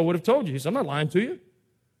not so, I would have told you. He said, I'm not lying to you.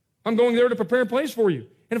 I'm going there to prepare a place for you.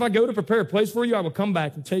 And if I go to prepare a place for you, I will come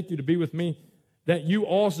back and take you to be with me, that you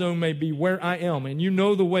also may be where I am. And you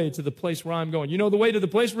know the way to the place where I'm going. You know the way to the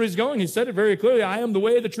place where he's going. He said it very clearly. I am the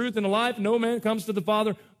way, the truth, and the life. No man comes to the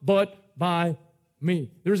Father but by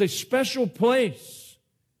me. There's a special place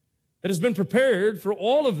that has been prepared for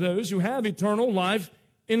all of those who have eternal life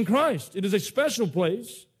in Christ. It is a special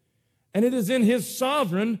place, and it is in his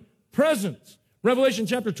sovereign presence. Revelation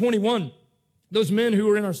chapter 21. Those men who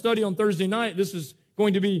were in our study on Thursday night, this is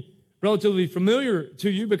going to be relatively familiar to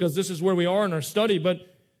you because this is where we are in our study.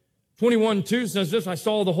 But 21:2 says this, I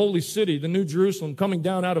saw the holy city, the new Jerusalem, coming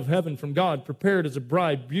down out of heaven from God, prepared as a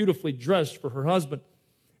bride, beautifully dressed for her husband.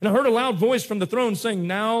 And I heard a loud voice from the throne saying,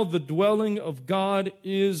 now the dwelling of God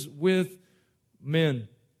is with men,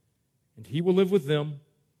 and he will live with them.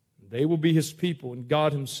 They will be his people, and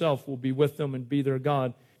God himself will be with them and be their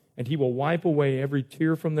God. And he will wipe away every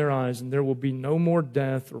tear from their eyes, and there will be no more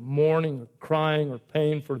death or mourning or crying or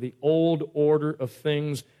pain, for the old order of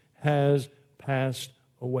things has passed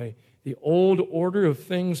away. The old order of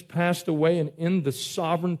things passed away, and in the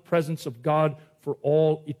sovereign presence of God for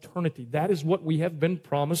all eternity. That is what we have been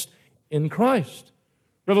promised in Christ.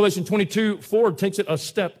 Revelation 22:4 takes it a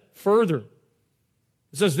step further.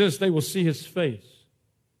 It says this, they will see his face,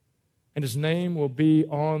 and his name will be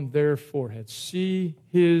on their foreheads. See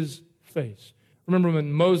his face. Remember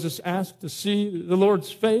when Moses asked to see the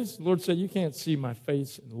Lord's face? The Lord said, you can't see my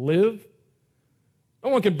face and live. No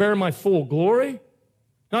one can bear my full glory,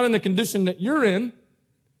 not in the condition that you're in.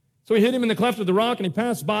 So he hid him in the cleft of the rock, and he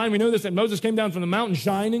passed by. And we know this, that Moses came down from the mountain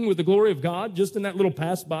shining with the glory of God, just in that little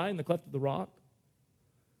pass by in the cleft of the rock.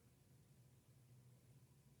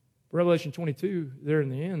 Revelation 22, there in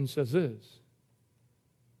the end, says this.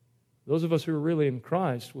 Those of us who are really in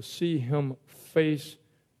Christ will see him face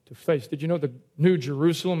to face. Did you know the New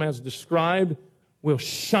Jerusalem, as described, will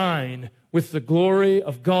shine with the glory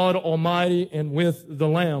of God Almighty and with the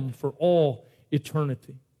Lamb for all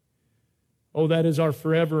eternity? Oh, that is our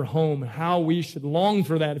forever home. How we should long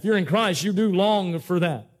for that. If you're in Christ, you do long for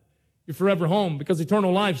that. Your forever home, because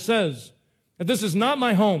eternal life says that this is not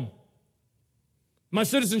my home. My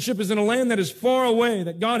citizenship is in a land that is far away,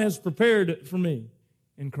 that God has prepared for me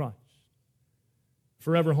in Christ.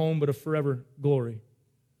 Forever home, but a forever glory.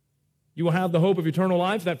 You will have the hope of eternal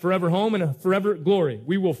life, that forever home, and a forever glory.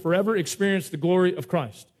 We will forever experience the glory of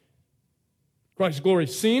Christ. Christ's glory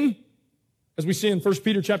seen, as we see in 1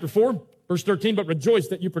 Peter chapter 4, verse 13, but rejoice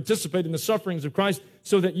that you participate in the sufferings of Christ,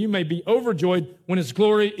 so that you may be overjoyed when his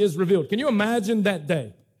glory is revealed. Can you imagine that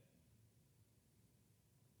day?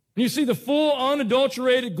 And you see the full,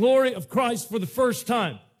 unadulterated glory of Christ for the first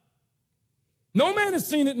time. No man has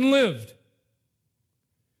seen it and lived.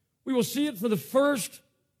 We will see it for the first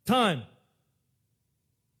time.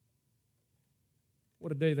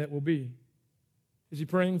 What a day that will be. Is he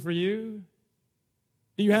praying for you?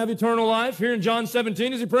 Do you have eternal life? Here in John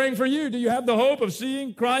 17, is he praying for you? Do you have the hope of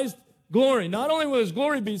seeing Christ's glory? Not only will his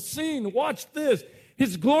glory be seen, watch this,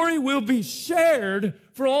 his glory will be shared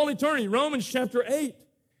for all eternity. Romans chapter 8.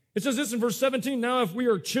 It says this in verse 17, now if we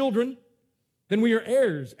are children, then we are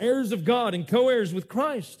heirs, heirs of God and co-heirs with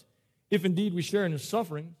Christ, if indeed we share in his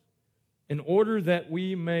suffering, in order that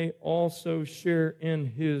we may also share in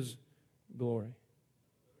his glory.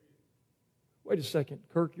 Wait a second,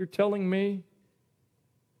 Kirk, you're telling me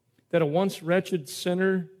that a once wretched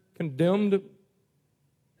sinner, condemned,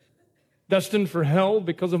 destined for hell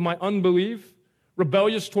because of my unbelief,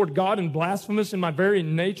 rebellious toward God and blasphemous in my very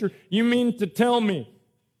nature, you mean to tell me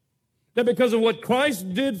that because of what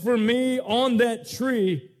Christ did for me on that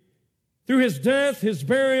tree, through his death, his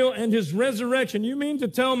burial, and his resurrection, you mean to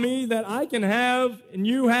tell me that I can have and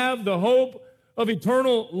you have the hope of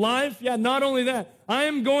eternal life? Yeah, not only that, I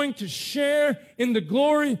am going to share in the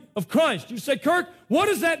glory of Christ. You say, Kirk, what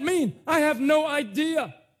does that mean? I have no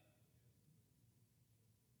idea.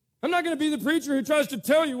 I'm not going to be the preacher who tries to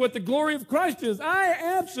tell you what the glory of Christ is. I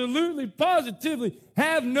absolutely, positively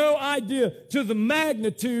have no idea to the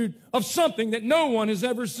magnitude of something that no one has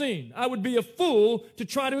ever seen. I would be a fool to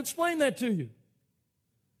try to explain that to you.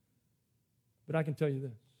 But I can tell you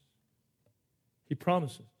this. He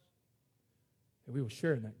promises that we will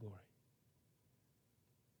share in that glory.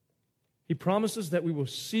 He promises that we will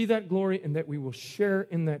see that glory and that we will share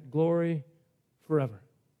in that glory forever.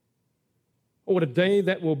 Oh, what a day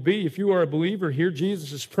that will be. If you are a believer here,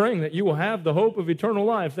 Jesus is praying that you will have the hope of eternal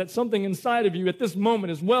life, that something inside of you at this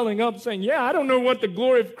moment is welling up saying, yeah, I don't know what the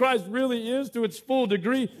glory of Christ really is to its full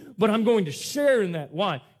degree, but I'm going to share in that.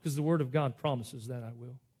 Why? Because the Word of God promises that I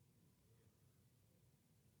will.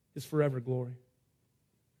 It's forever glory.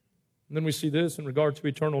 And then we see this in regard to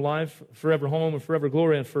eternal life, forever home and forever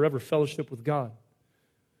glory and forever fellowship with God.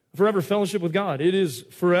 Forever fellowship with God. It is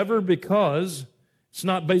forever because it's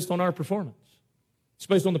not based on our performance. It's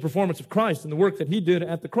based on the performance of Christ and the work that He did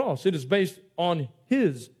at the cross. It is based on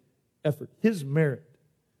His effort, His merit.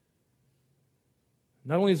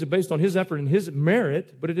 Not only is it based on His effort and His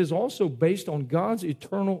merit, but it is also based on God's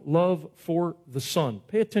eternal love for the Son.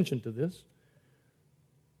 Pay attention to this.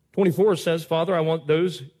 24 says, Father, I want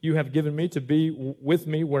those you have given me to be with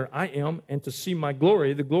me where I am and to see my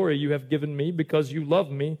glory, the glory you have given me because you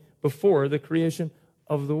loved me before the creation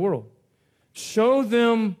of the world. Show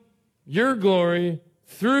them your glory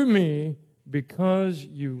through me because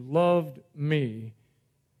you loved me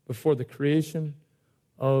before the creation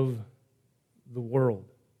of the world.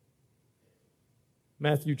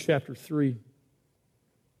 Matthew chapter 3,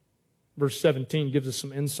 verse 17 gives us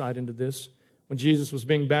some insight into this. When Jesus was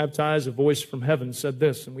being baptized, a voice from heaven said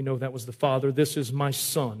this, and we know that was the Father, "This is my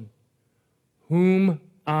Son, whom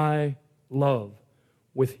I love.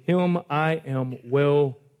 With him I am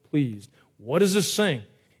well pleased." What is this saying?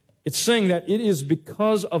 It's saying that it is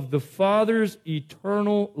because of the Father's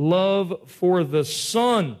eternal love for the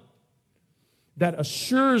Son that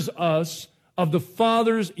assures us of the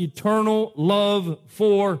Father's eternal love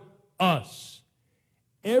for us.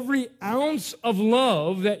 Every ounce of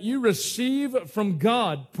love that you receive from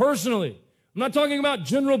God personally, I'm not talking about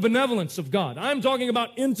general benevolence of God. I'm talking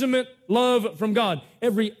about intimate love from God.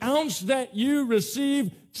 Every ounce that you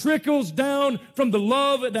receive trickles down from the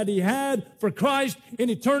love that He had for Christ in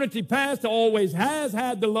eternity past, always has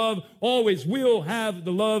had the love, always will have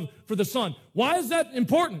the love for the Son. Why is that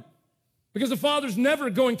important? Because the Father's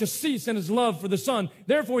never going to cease in His love for the Son.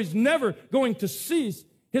 Therefore, He's never going to cease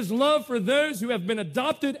His love for those who have been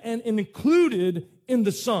adopted and included in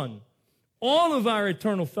the Son. All of our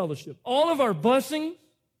eternal fellowship, all of our blessings,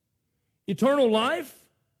 eternal life,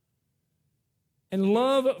 and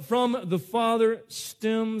love from the Father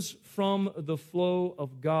stems from the flow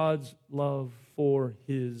of God's love for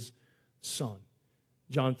His Son.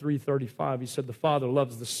 John 3:35, He said, "The Father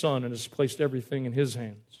loves the Son and has placed everything in His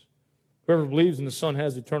hands. Whoever believes in the Son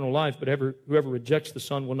has eternal life, but whoever rejects the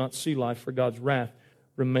Son will not see life, for God's wrath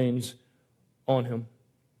remains on him."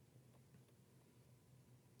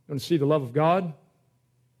 You want to see the love of God?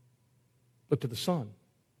 Look to the Son.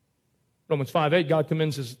 Romans 5:8, God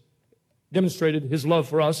demonstrated His love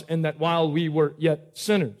for us in that while we were yet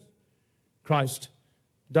sinners, Christ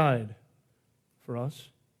died for us.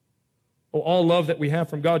 Oh, all love that we have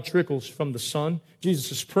from God trickles from the Son.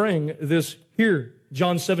 Jesus is praying this here,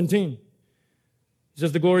 John 17. He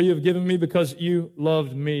says, "The glory you have given me because you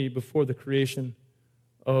loved me before the creation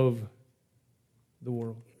of the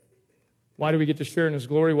world." Why do we get to share in His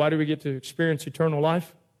glory? Why do we get to experience eternal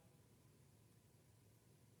life?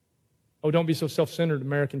 Oh, don't be so self-centered,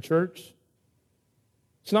 American church.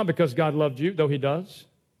 It's not because God loved you, though He does,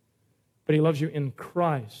 but He loves you in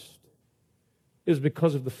Christ. It is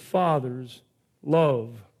because of the Father's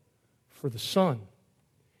love for the Son.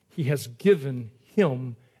 He has given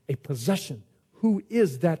Him a possession. Who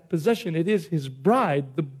is that possession? It is His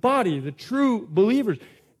bride, the body, the true believers.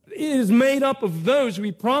 It is made up of those who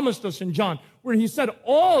He promised us in John, where He said,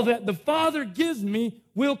 "All that the Father gives me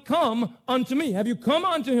will come unto me." Have you come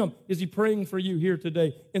unto Him? Is He praying for you here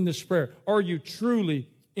today in this prayer? Are you truly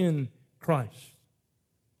in Christ?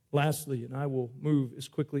 Lastly, and I will move as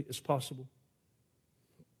quickly as possible,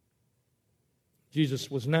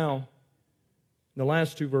 Jesus was now, in the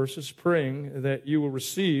last two verses, praying that you will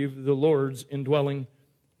receive the Lord's indwelling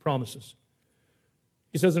promises.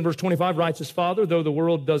 He says in verse 25, "Righteous Father, though the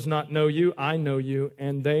world does not know you, I know you,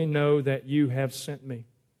 and they know that you have sent me.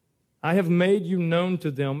 I have made you known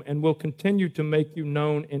to them and will continue to make you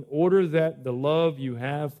known in order that the love you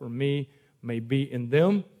have for me may be in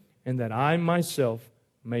them and that I myself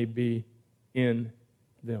may be in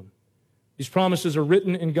them." These promises are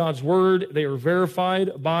written in God's Word. They are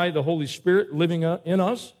verified by the Holy Spirit living in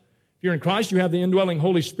us. If you're in Christ, you have the indwelling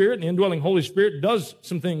Holy Spirit, and the indwelling Holy Spirit does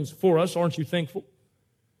some things for us. Aren't you thankful?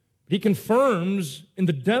 He confirms in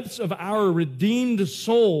the depths of our redeemed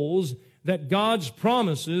souls that God's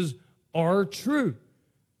promises are true.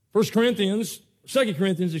 2 Corinthians,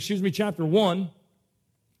 chapter 1,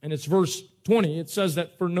 and it's verse 20, it says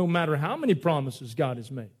that for no matter how many promises God has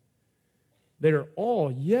made, they are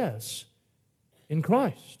all yes in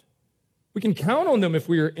Christ. We can count on them if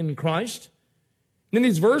we are in Christ. And in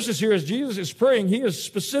these verses here, as Jesus is praying, he is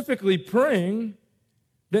specifically praying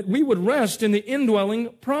that we would rest in the indwelling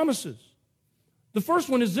promises. The first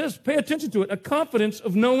one is this, pay attention to it, a confidence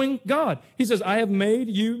of knowing God. He says, I have made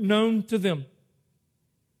you known to them.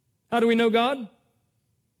 How do we know God?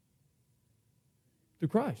 Through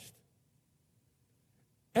Christ.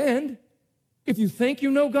 And if you think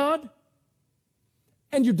you know God,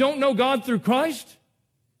 and you don't know God through Christ,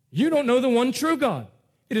 you don't know the one true God.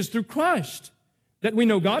 It is through Christ that we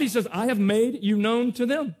know God. He says, I have made you known to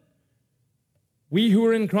them. We who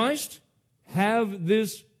are in Christ have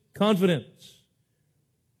this confidence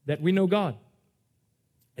that we know God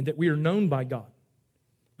and that we are known by God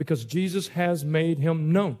because Jesus has made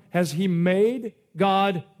him known. Has he made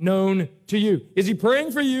God known to you? Is he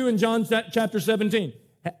praying for you in John chapter 17?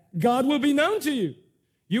 God will be known to you.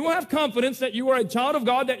 You will have confidence that you are a child of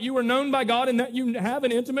God, that you are known by God, and that you have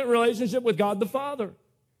an intimate relationship with God the Father.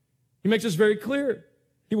 He makes this very clear.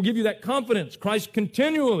 He will give you that confidence. Christ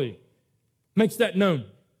continually makes that known.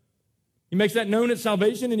 He makes that known at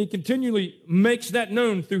salvation, and he continually makes that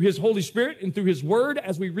known through his Holy Spirit and through his Word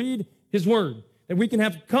as we read his Word. That we can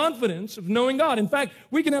have confidence of knowing God. In fact,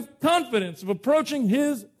 we can have confidence of approaching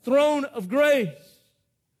his throne of grace.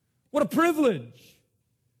 What a privilege.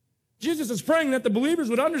 Jesus is praying that the believers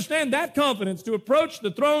would understand that confidence to approach the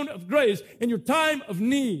throne of grace in your time of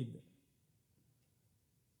need.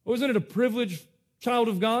 Wasn't it a privilege, child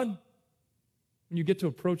of God, when you get to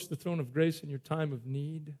approach the throne of grace in your time of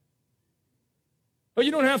need? Oh, you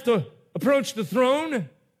don't have to approach the throne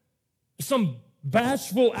as some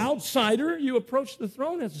bashful outsider. You approach the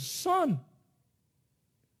throne as a son.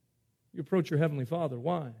 You approach your Heavenly Father.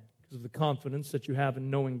 Why? Because of the confidence that you have in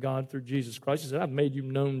knowing God through Jesus Christ. He said, I've made you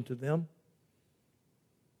known to them.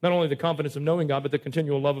 Not only the confidence of knowing God, but the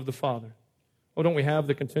continual love of the Father. Oh, don't we have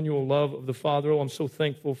the continual love of the Father? Oh, I'm so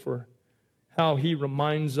thankful for how he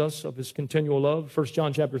reminds us of his continual love. 1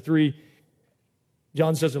 John chapter 3,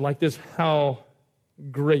 John says it like this, how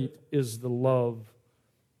great is the love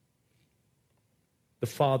the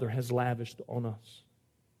Father has lavished on us,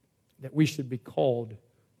 that we should be called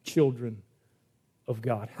children of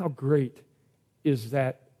God. How great is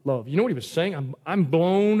that love? You know what he was saying? I'm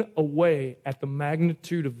blown away at the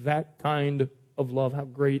magnitude of that kind of love, how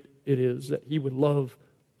great it is that he would love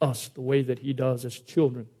us the way that he does as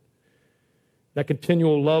children. That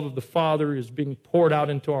continual love of the Father is being poured out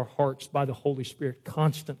into our hearts by the Holy Spirit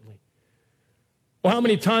constantly. Well, how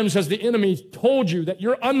many times has the enemy told you that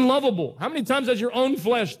you're unlovable? How many times has your own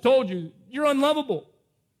flesh told you you're unlovable?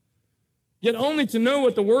 Yet only to know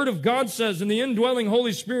what the Word of God says and the indwelling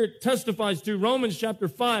Holy Spirit testifies to. Romans chapter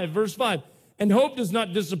 5, verse 5. And hope does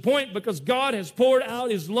not disappoint because God has poured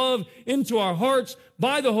out his love into our hearts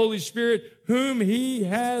by the Holy Spirit whom he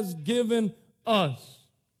has given us.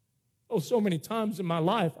 Oh, so many times in my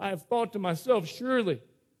life I have thought to myself, surely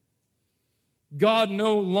God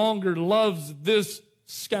no longer loves this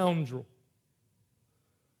scoundrel,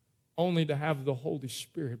 only to have the Holy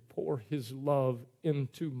Spirit pour his love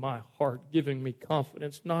into my heart, giving me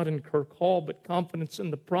confidence, not in Kirk Hall, but confidence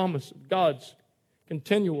in the promise of God's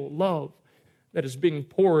continual love that is being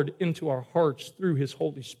poured into our hearts through his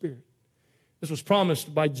Holy Spirit. This was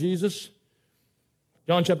promised by Jesus.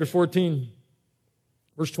 John chapter 14,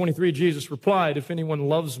 verse 23, Jesus replied, if anyone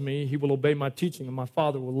loves me, he will obey my teaching, and my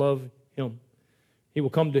Father will love him. He will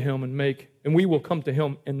come to him and we will come to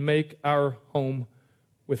him and make our home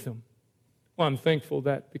with him. Well, I'm thankful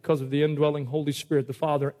that because of the indwelling Holy Spirit, the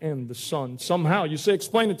Father and the Son, somehow, you say,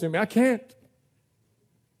 explain it to me. I can't.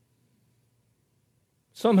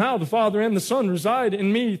 Somehow the Father and the Son reside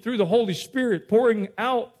in me through the Holy Spirit, pouring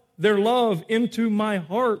out their love into my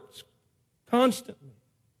heart constantly.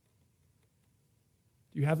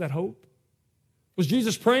 Do you have that hope? Was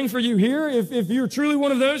Jesus praying for you here? If you're truly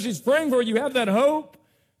one of those, he's praying for you. You have that hope.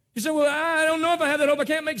 You say, well, I don't know if I have that hope. I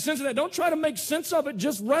can't make sense of that. Don't try to make sense of it.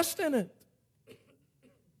 Just rest in it.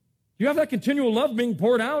 You have that continual love being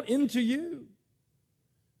poured out into you.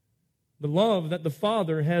 The love that the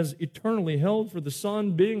Father has eternally held for the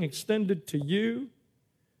Son being extended to you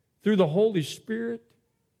through the Holy Spirit.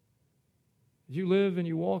 You live and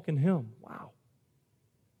you walk in him. Wow.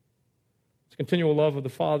 It's a continual love of the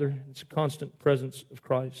Father. It's a constant presence of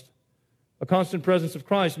Christ. A constant presence of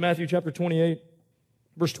Christ. Matthew chapter 28,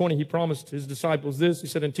 verse 20, he promised his disciples this. He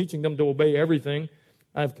said, in teaching them to obey everything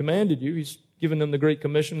I have commanded you. He's given them the Great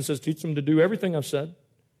Commission and says, teach them to do everything I've said.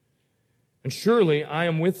 And surely I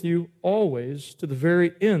am with you always to the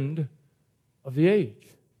very end of the age.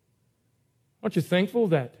 Aren't you thankful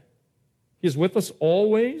that He is with us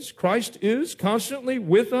always? Christ is constantly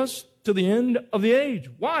with us to the end of the age.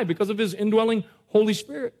 Why? Because of His indwelling Holy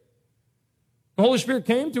Spirit. The Holy Spirit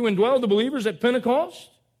came to indwell the believers at Pentecost,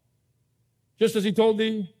 just as He told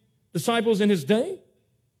the disciples in His day,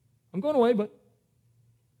 I'm going away, but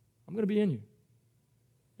I'm going to be in you.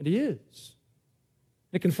 And He is.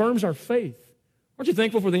 It confirms our faith. Aren't you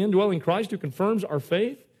thankful for the indwelling Christ who confirms our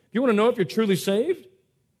faith? If you want to know if you're truly saved,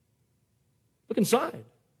 look inside.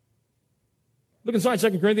 Look inside.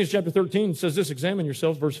 2 Corinthians chapter 13 says this, examine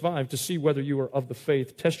yourselves, verse 5, to see whether you are of the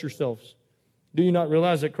faith. Test yourselves. Do you not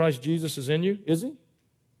realize that Christ Jesus is in you? Is He? Do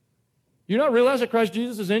you not realize that Christ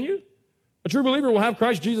Jesus is in you? A true believer will have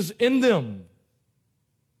Christ Jesus in them.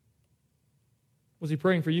 Was He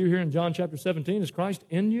praying for you here in John chapter 17? Is Christ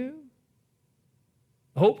in you?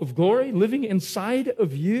 The hope of glory living inside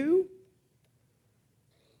of you?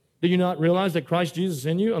 Do you not realize that Christ Jesus is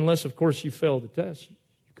in you? Unless, of course, you fail the test. You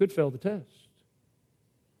could fail the test.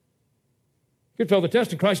 You could fail the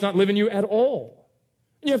test and Christ not live in you at all.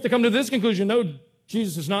 And you have to come to this conclusion. No,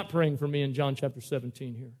 Jesus is not praying for me in John chapter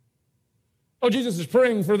 17 here. Oh, Jesus is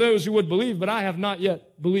praying for those who would believe, but I have not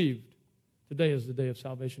yet believed. Today is the day of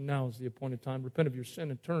salvation. Now is the appointed time. Repent of your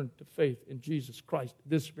sin and turn to faith in Jesus Christ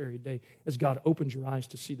this very day as God opens your eyes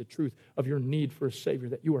to see the truth of your need for a Savior,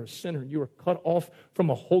 that you are a sinner, you are cut off from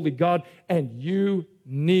a holy God, and you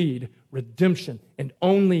need redemption. And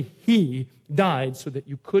only He died so that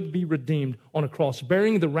you could be redeemed on a cross,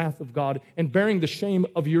 bearing the wrath of God and bearing the shame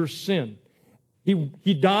of your sin.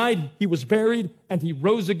 He died, He was buried, and He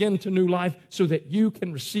rose again to new life so that you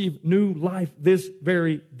can receive new life this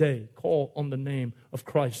very day. Call on the name of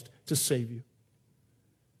Christ to save you.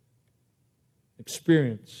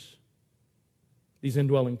 Experience these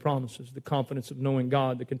indwelling promises, the confidence of knowing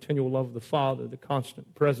God, the continual love of the Father, the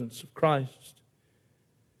constant presence of Christ,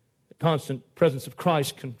 the constant presence of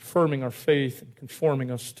Christ confirming our faith and conforming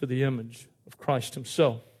us to the image of Christ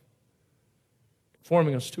Himself,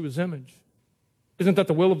 conforming us to His image. Isn't that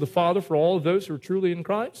the will of the Father for all of those who are truly in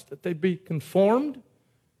Christ? That they be conformed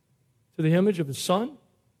to the image of His Son?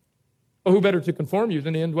 Oh, who better to conform you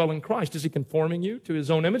than the indwelling Christ? Is He conforming you to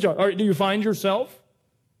His own image? Or do you find yourself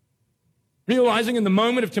realizing in the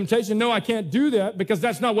moment of temptation, no, I can't do that because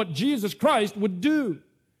that's not what Jesus Christ would do.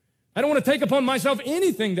 I don't want to take upon myself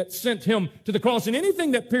anything that sent Him to the cross and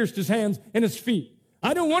anything that pierced His hands and His feet.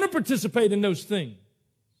 I don't want to participate in those things.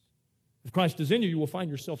 If Christ is in you, you will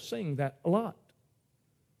find yourself saying that a lot.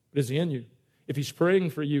 But is He in you? If He's praying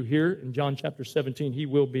for you here in John chapter 17, He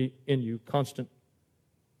will be in you, constant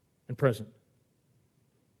and present.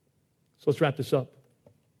 So let's wrap this up.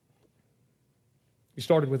 We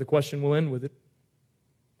started with a question, we'll end with it.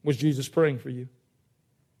 Was Jesus praying for you?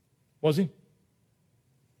 Was He?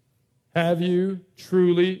 Have you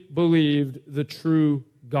truly believed the true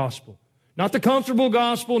gospel? Not the comfortable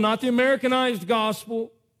gospel, not the Americanized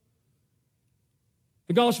gospel,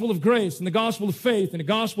 the gospel of grace and the gospel of faith and the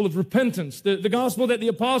gospel of repentance, the gospel that the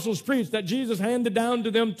apostles preached, that Jesus handed down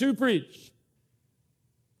to them to preach.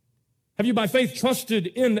 Have you by faith trusted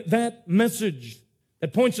in that message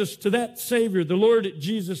that points us to that Savior, the Lord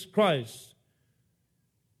Jesus Christ?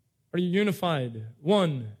 Are you unified,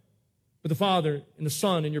 one with the Father and the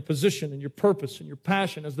Son in your position and your purpose and your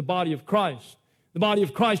passion as the body of Christ? The body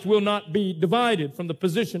of Christ will not be divided from the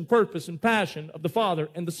position, purpose, and passion of the Father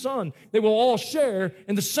and the Son. They will all share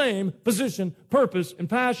in the same position, purpose, and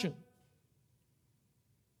passion.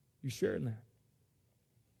 You share in that.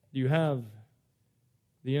 Do you have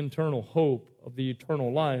the internal hope of the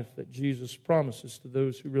eternal life that Jesus promises to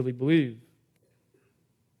those who really believe?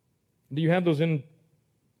 Do you have those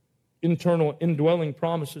internal indwelling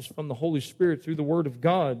promises from the Holy Spirit through the Word of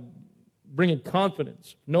God, bringing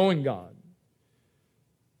confidence, knowing God,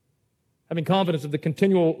 having confidence of the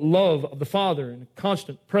continual love of the Father and the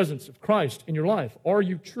constant presence of Christ in your life? Are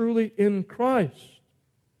you truly in Christ?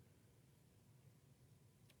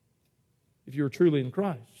 If you are truly in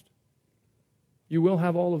Christ, you will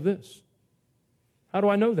have all of this. How do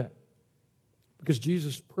I know that? Because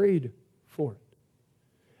Jesus prayed for it.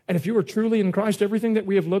 And if you are truly in Christ, everything that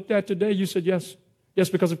we have looked at today, you said yes. Yes,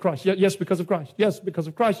 because of Christ. Yes, because of Christ. Yes, because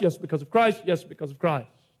of Christ. Yes, because of Christ. Yes, because of Christ.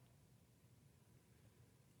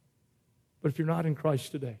 But if you're not in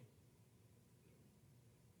Christ today,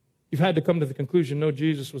 you've had to come to the conclusion, no,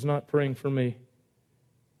 Jesus was not praying for me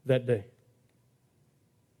that day.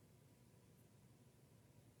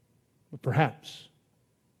 But perhaps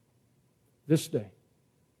this day,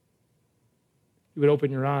 you would open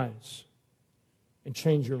your eyes and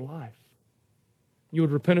change your life. You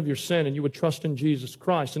would repent of your sin and you would trust in Jesus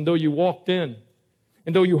Christ. And though you walked in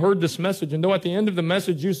And though you heard this message, and though at the end of the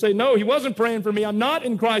message you say, no, he wasn't praying for me, I'm not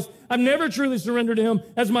in Christ, I've never truly surrendered to him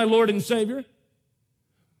as my Lord and Savior,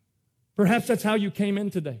 perhaps that's how you came in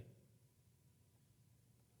today.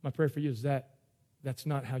 My prayer for you is that's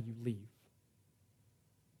not how you leave.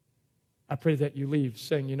 I pray that you leave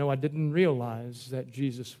saying, I didn't realize that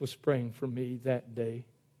Jesus was praying for me that day.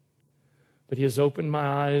 But he has opened my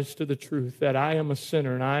eyes to the truth that I am a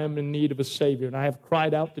sinner and I am in need of a Savior. And I have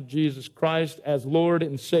cried out to Jesus Christ as Lord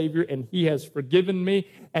and Savior, and he has forgiven me,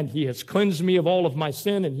 and he has cleansed me of all of my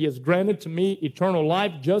sin, and he has granted to me eternal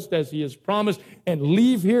life just as he has promised. And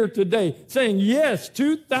leave here today saying, yes,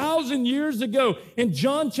 2,000 years ago in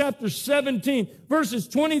John chapter 17, verses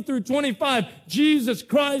 20 through 25, Jesus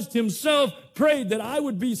Christ himself prayed that I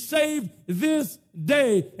would be saved this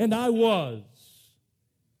day, and I was.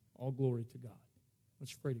 All glory to God.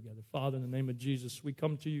 Let's pray together. Father, in the name of Jesus, we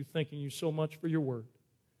come to you thanking you so much for your word.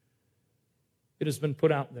 It has been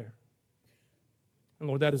put out there. And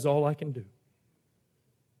Lord, that is all I can do.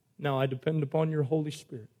 Now I depend upon your Holy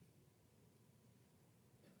Spirit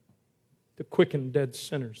to quicken dead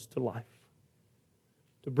sinners to life,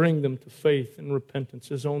 to bring them to faith and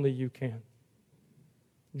repentance as only you can,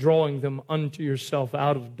 drawing them unto yourself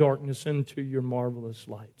out of darkness into your marvelous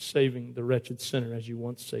light, saving the wretched sinner as you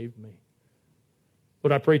once saved me.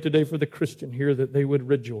 Lord, I pray today for the Christian here that they would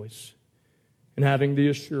rejoice in having the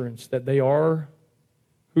assurance that they are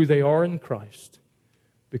who they are in Christ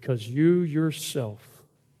because you yourself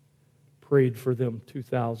prayed for them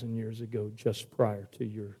 2,000 years ago just prior to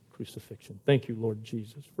your crucifixion. Thank you, Lord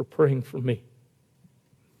Jesus, for praying for me,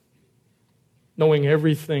 knowing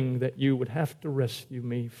everything that you would have to rescue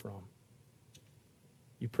me from.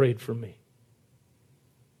 You prayed for me.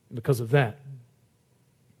 And because of that,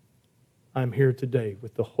 I'm here today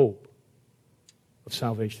with the hope of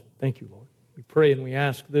salvation. Thank you, Lord. We pray and we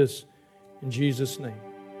ask this in Jesus' name.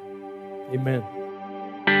 Amen.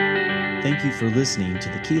 Thank you for listening to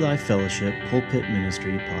the Key Life Fellowship Pulpit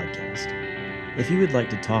Ministry podcast. If you would like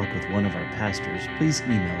to talk with one of our pastors, please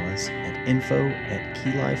email us at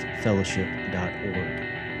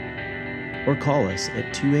info@keylifefellowship.org or call us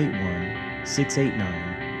at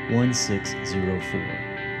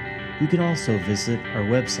 281-689-1604. You can also visit our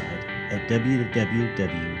website at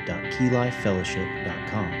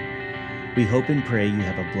www.keylifefellowship.com. We hope and pray you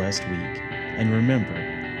have a blessed week, and remember,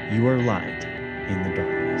 you are light in the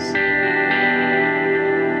darkness.